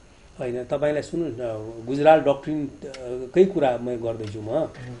होइन। तपाईँलाई सुन्नु गुजराल डक्ट्रिनकै कुरा म गर्दैछु।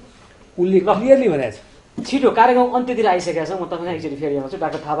 म उसले क्लियरली भनेको छ। छिटो कार्यक्रम अन्त्यतिर आइसकेको छ। म तपाईँलाई एकचोटि फेरि आउँछु।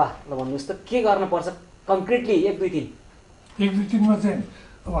 डाक्टर थापा ल भन्नुहोस् त के गर्नुपर्छ कङ्क्रिटली 1 2 3? 1 2 3 मा चाहिँ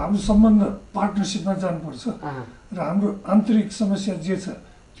अब हाम्रो सम्बन्ध पार्टनरसिपमा जानुपर्छ र हाम्रो आन्तरिक समस्या जे छ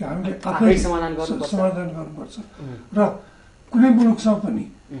त्यो हामीले आफै समाधान गर्नुपर्छ र कुनै मुलुकसँग पनि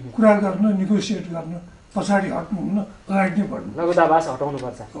कुरा गर्न नेगोसिएट गर्न पछाडि हट्नुहुन्न, अगाडि नै बढ्नु, लघुतावास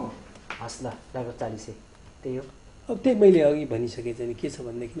हटाउनुपर्छ। हस् ल डाक्टर चालिसे त्यही हो। अब त्यही मैले अघि भनिसकेँ चाहिँ के छ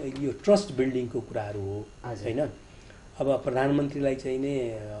भनेदेखि यो ट्रस्ट बिल्डिङको कुराहरू हो होइन। अब प्रधानमन्त्रीलाई चाहिँ नि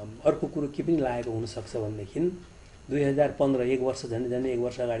अर्को कुरो के पनि लागेको हुनसक्छ भनेदेखि 2015 1 वर्ष झन्डै 1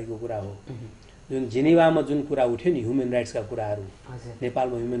 वर्ष अगाडिको कुरा हो जुन जेनेवामा जुन कुरा उठ्यो नि ह्युमन राइट्सका कुराहरू,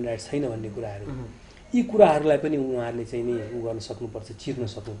 नेपालमा ह्युमन राइट्स छैन भन्ने कुराहरू, यी कुराहरूलाई पनि उहाँहरूले चाहिँ नि उ गर्न सक्नुपर्छ, चिर्न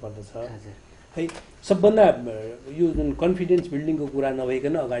सक्नुपर्दछ है। सबभन्दा यो जुन कन्फिडेन्स बिल्डिङको कुरा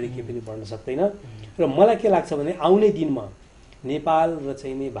नभइकन अगाडि के पनि बढ्न सक्दैन। र मलाई के लाग्छ भने आउने दिनमा नेपाल र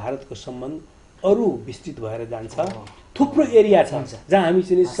चाहिँ नि भारतको सम्बन्ध अरू विस्तृत भएर जान्छ। थुप्रो एरिया छ जहाँ हामी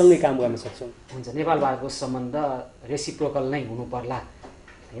चाहिँ सँगै काम गर्न सक्छौँ। हुन्छ, नेपाल भारतको सम्बन्ध रेसिप्रोकल नै हुनु पर्ला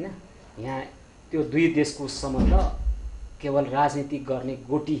हैन। यहाँ त्यो दुई देशको सम्बन्ध केवल राजनीतिक गर्ने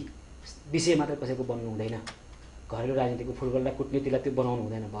गोटी विषय मात्र कसैको बन्नु हुँदैन। घरेलु राजनीतिको फुटबललाई कुटनीतिलाई त्यो बनाउनु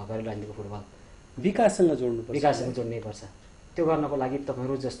हुँदैन। घरेलु राजनीतिको फुटबल विकाससँग जोड्नुपर्छ, विकाससँग जोड्नै पर्छ। त्यो गर्नको लागि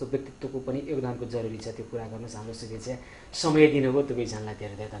तपाईँहरू जस्तो व्यक्तित्वको पनि योगदानको जरुरी छ। त्यो कुरा गर्नुहोस्। हाम्रो शुभेच्छा, समय दिनुभयो दुवैजनालाई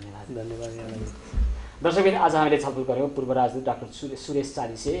धेरै धेरै धन्यवाद। धन्यवाद। दर्शकबिन आज हामीले छलफल गऱ्यौँ पूर्व राजदूत डाक्टर सुरेश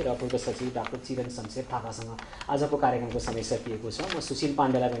चालिसे र पूर्व सचिव डाक्टर चिरन शमशेर थापासँग। आजको कार्यक्रमको समय सकिएको छ। म सुशील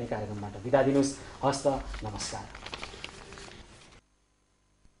पाण्डेलाई पनि कार्यक्रमबाट बिदा दिनुहोस्। हस्त नमस्कार।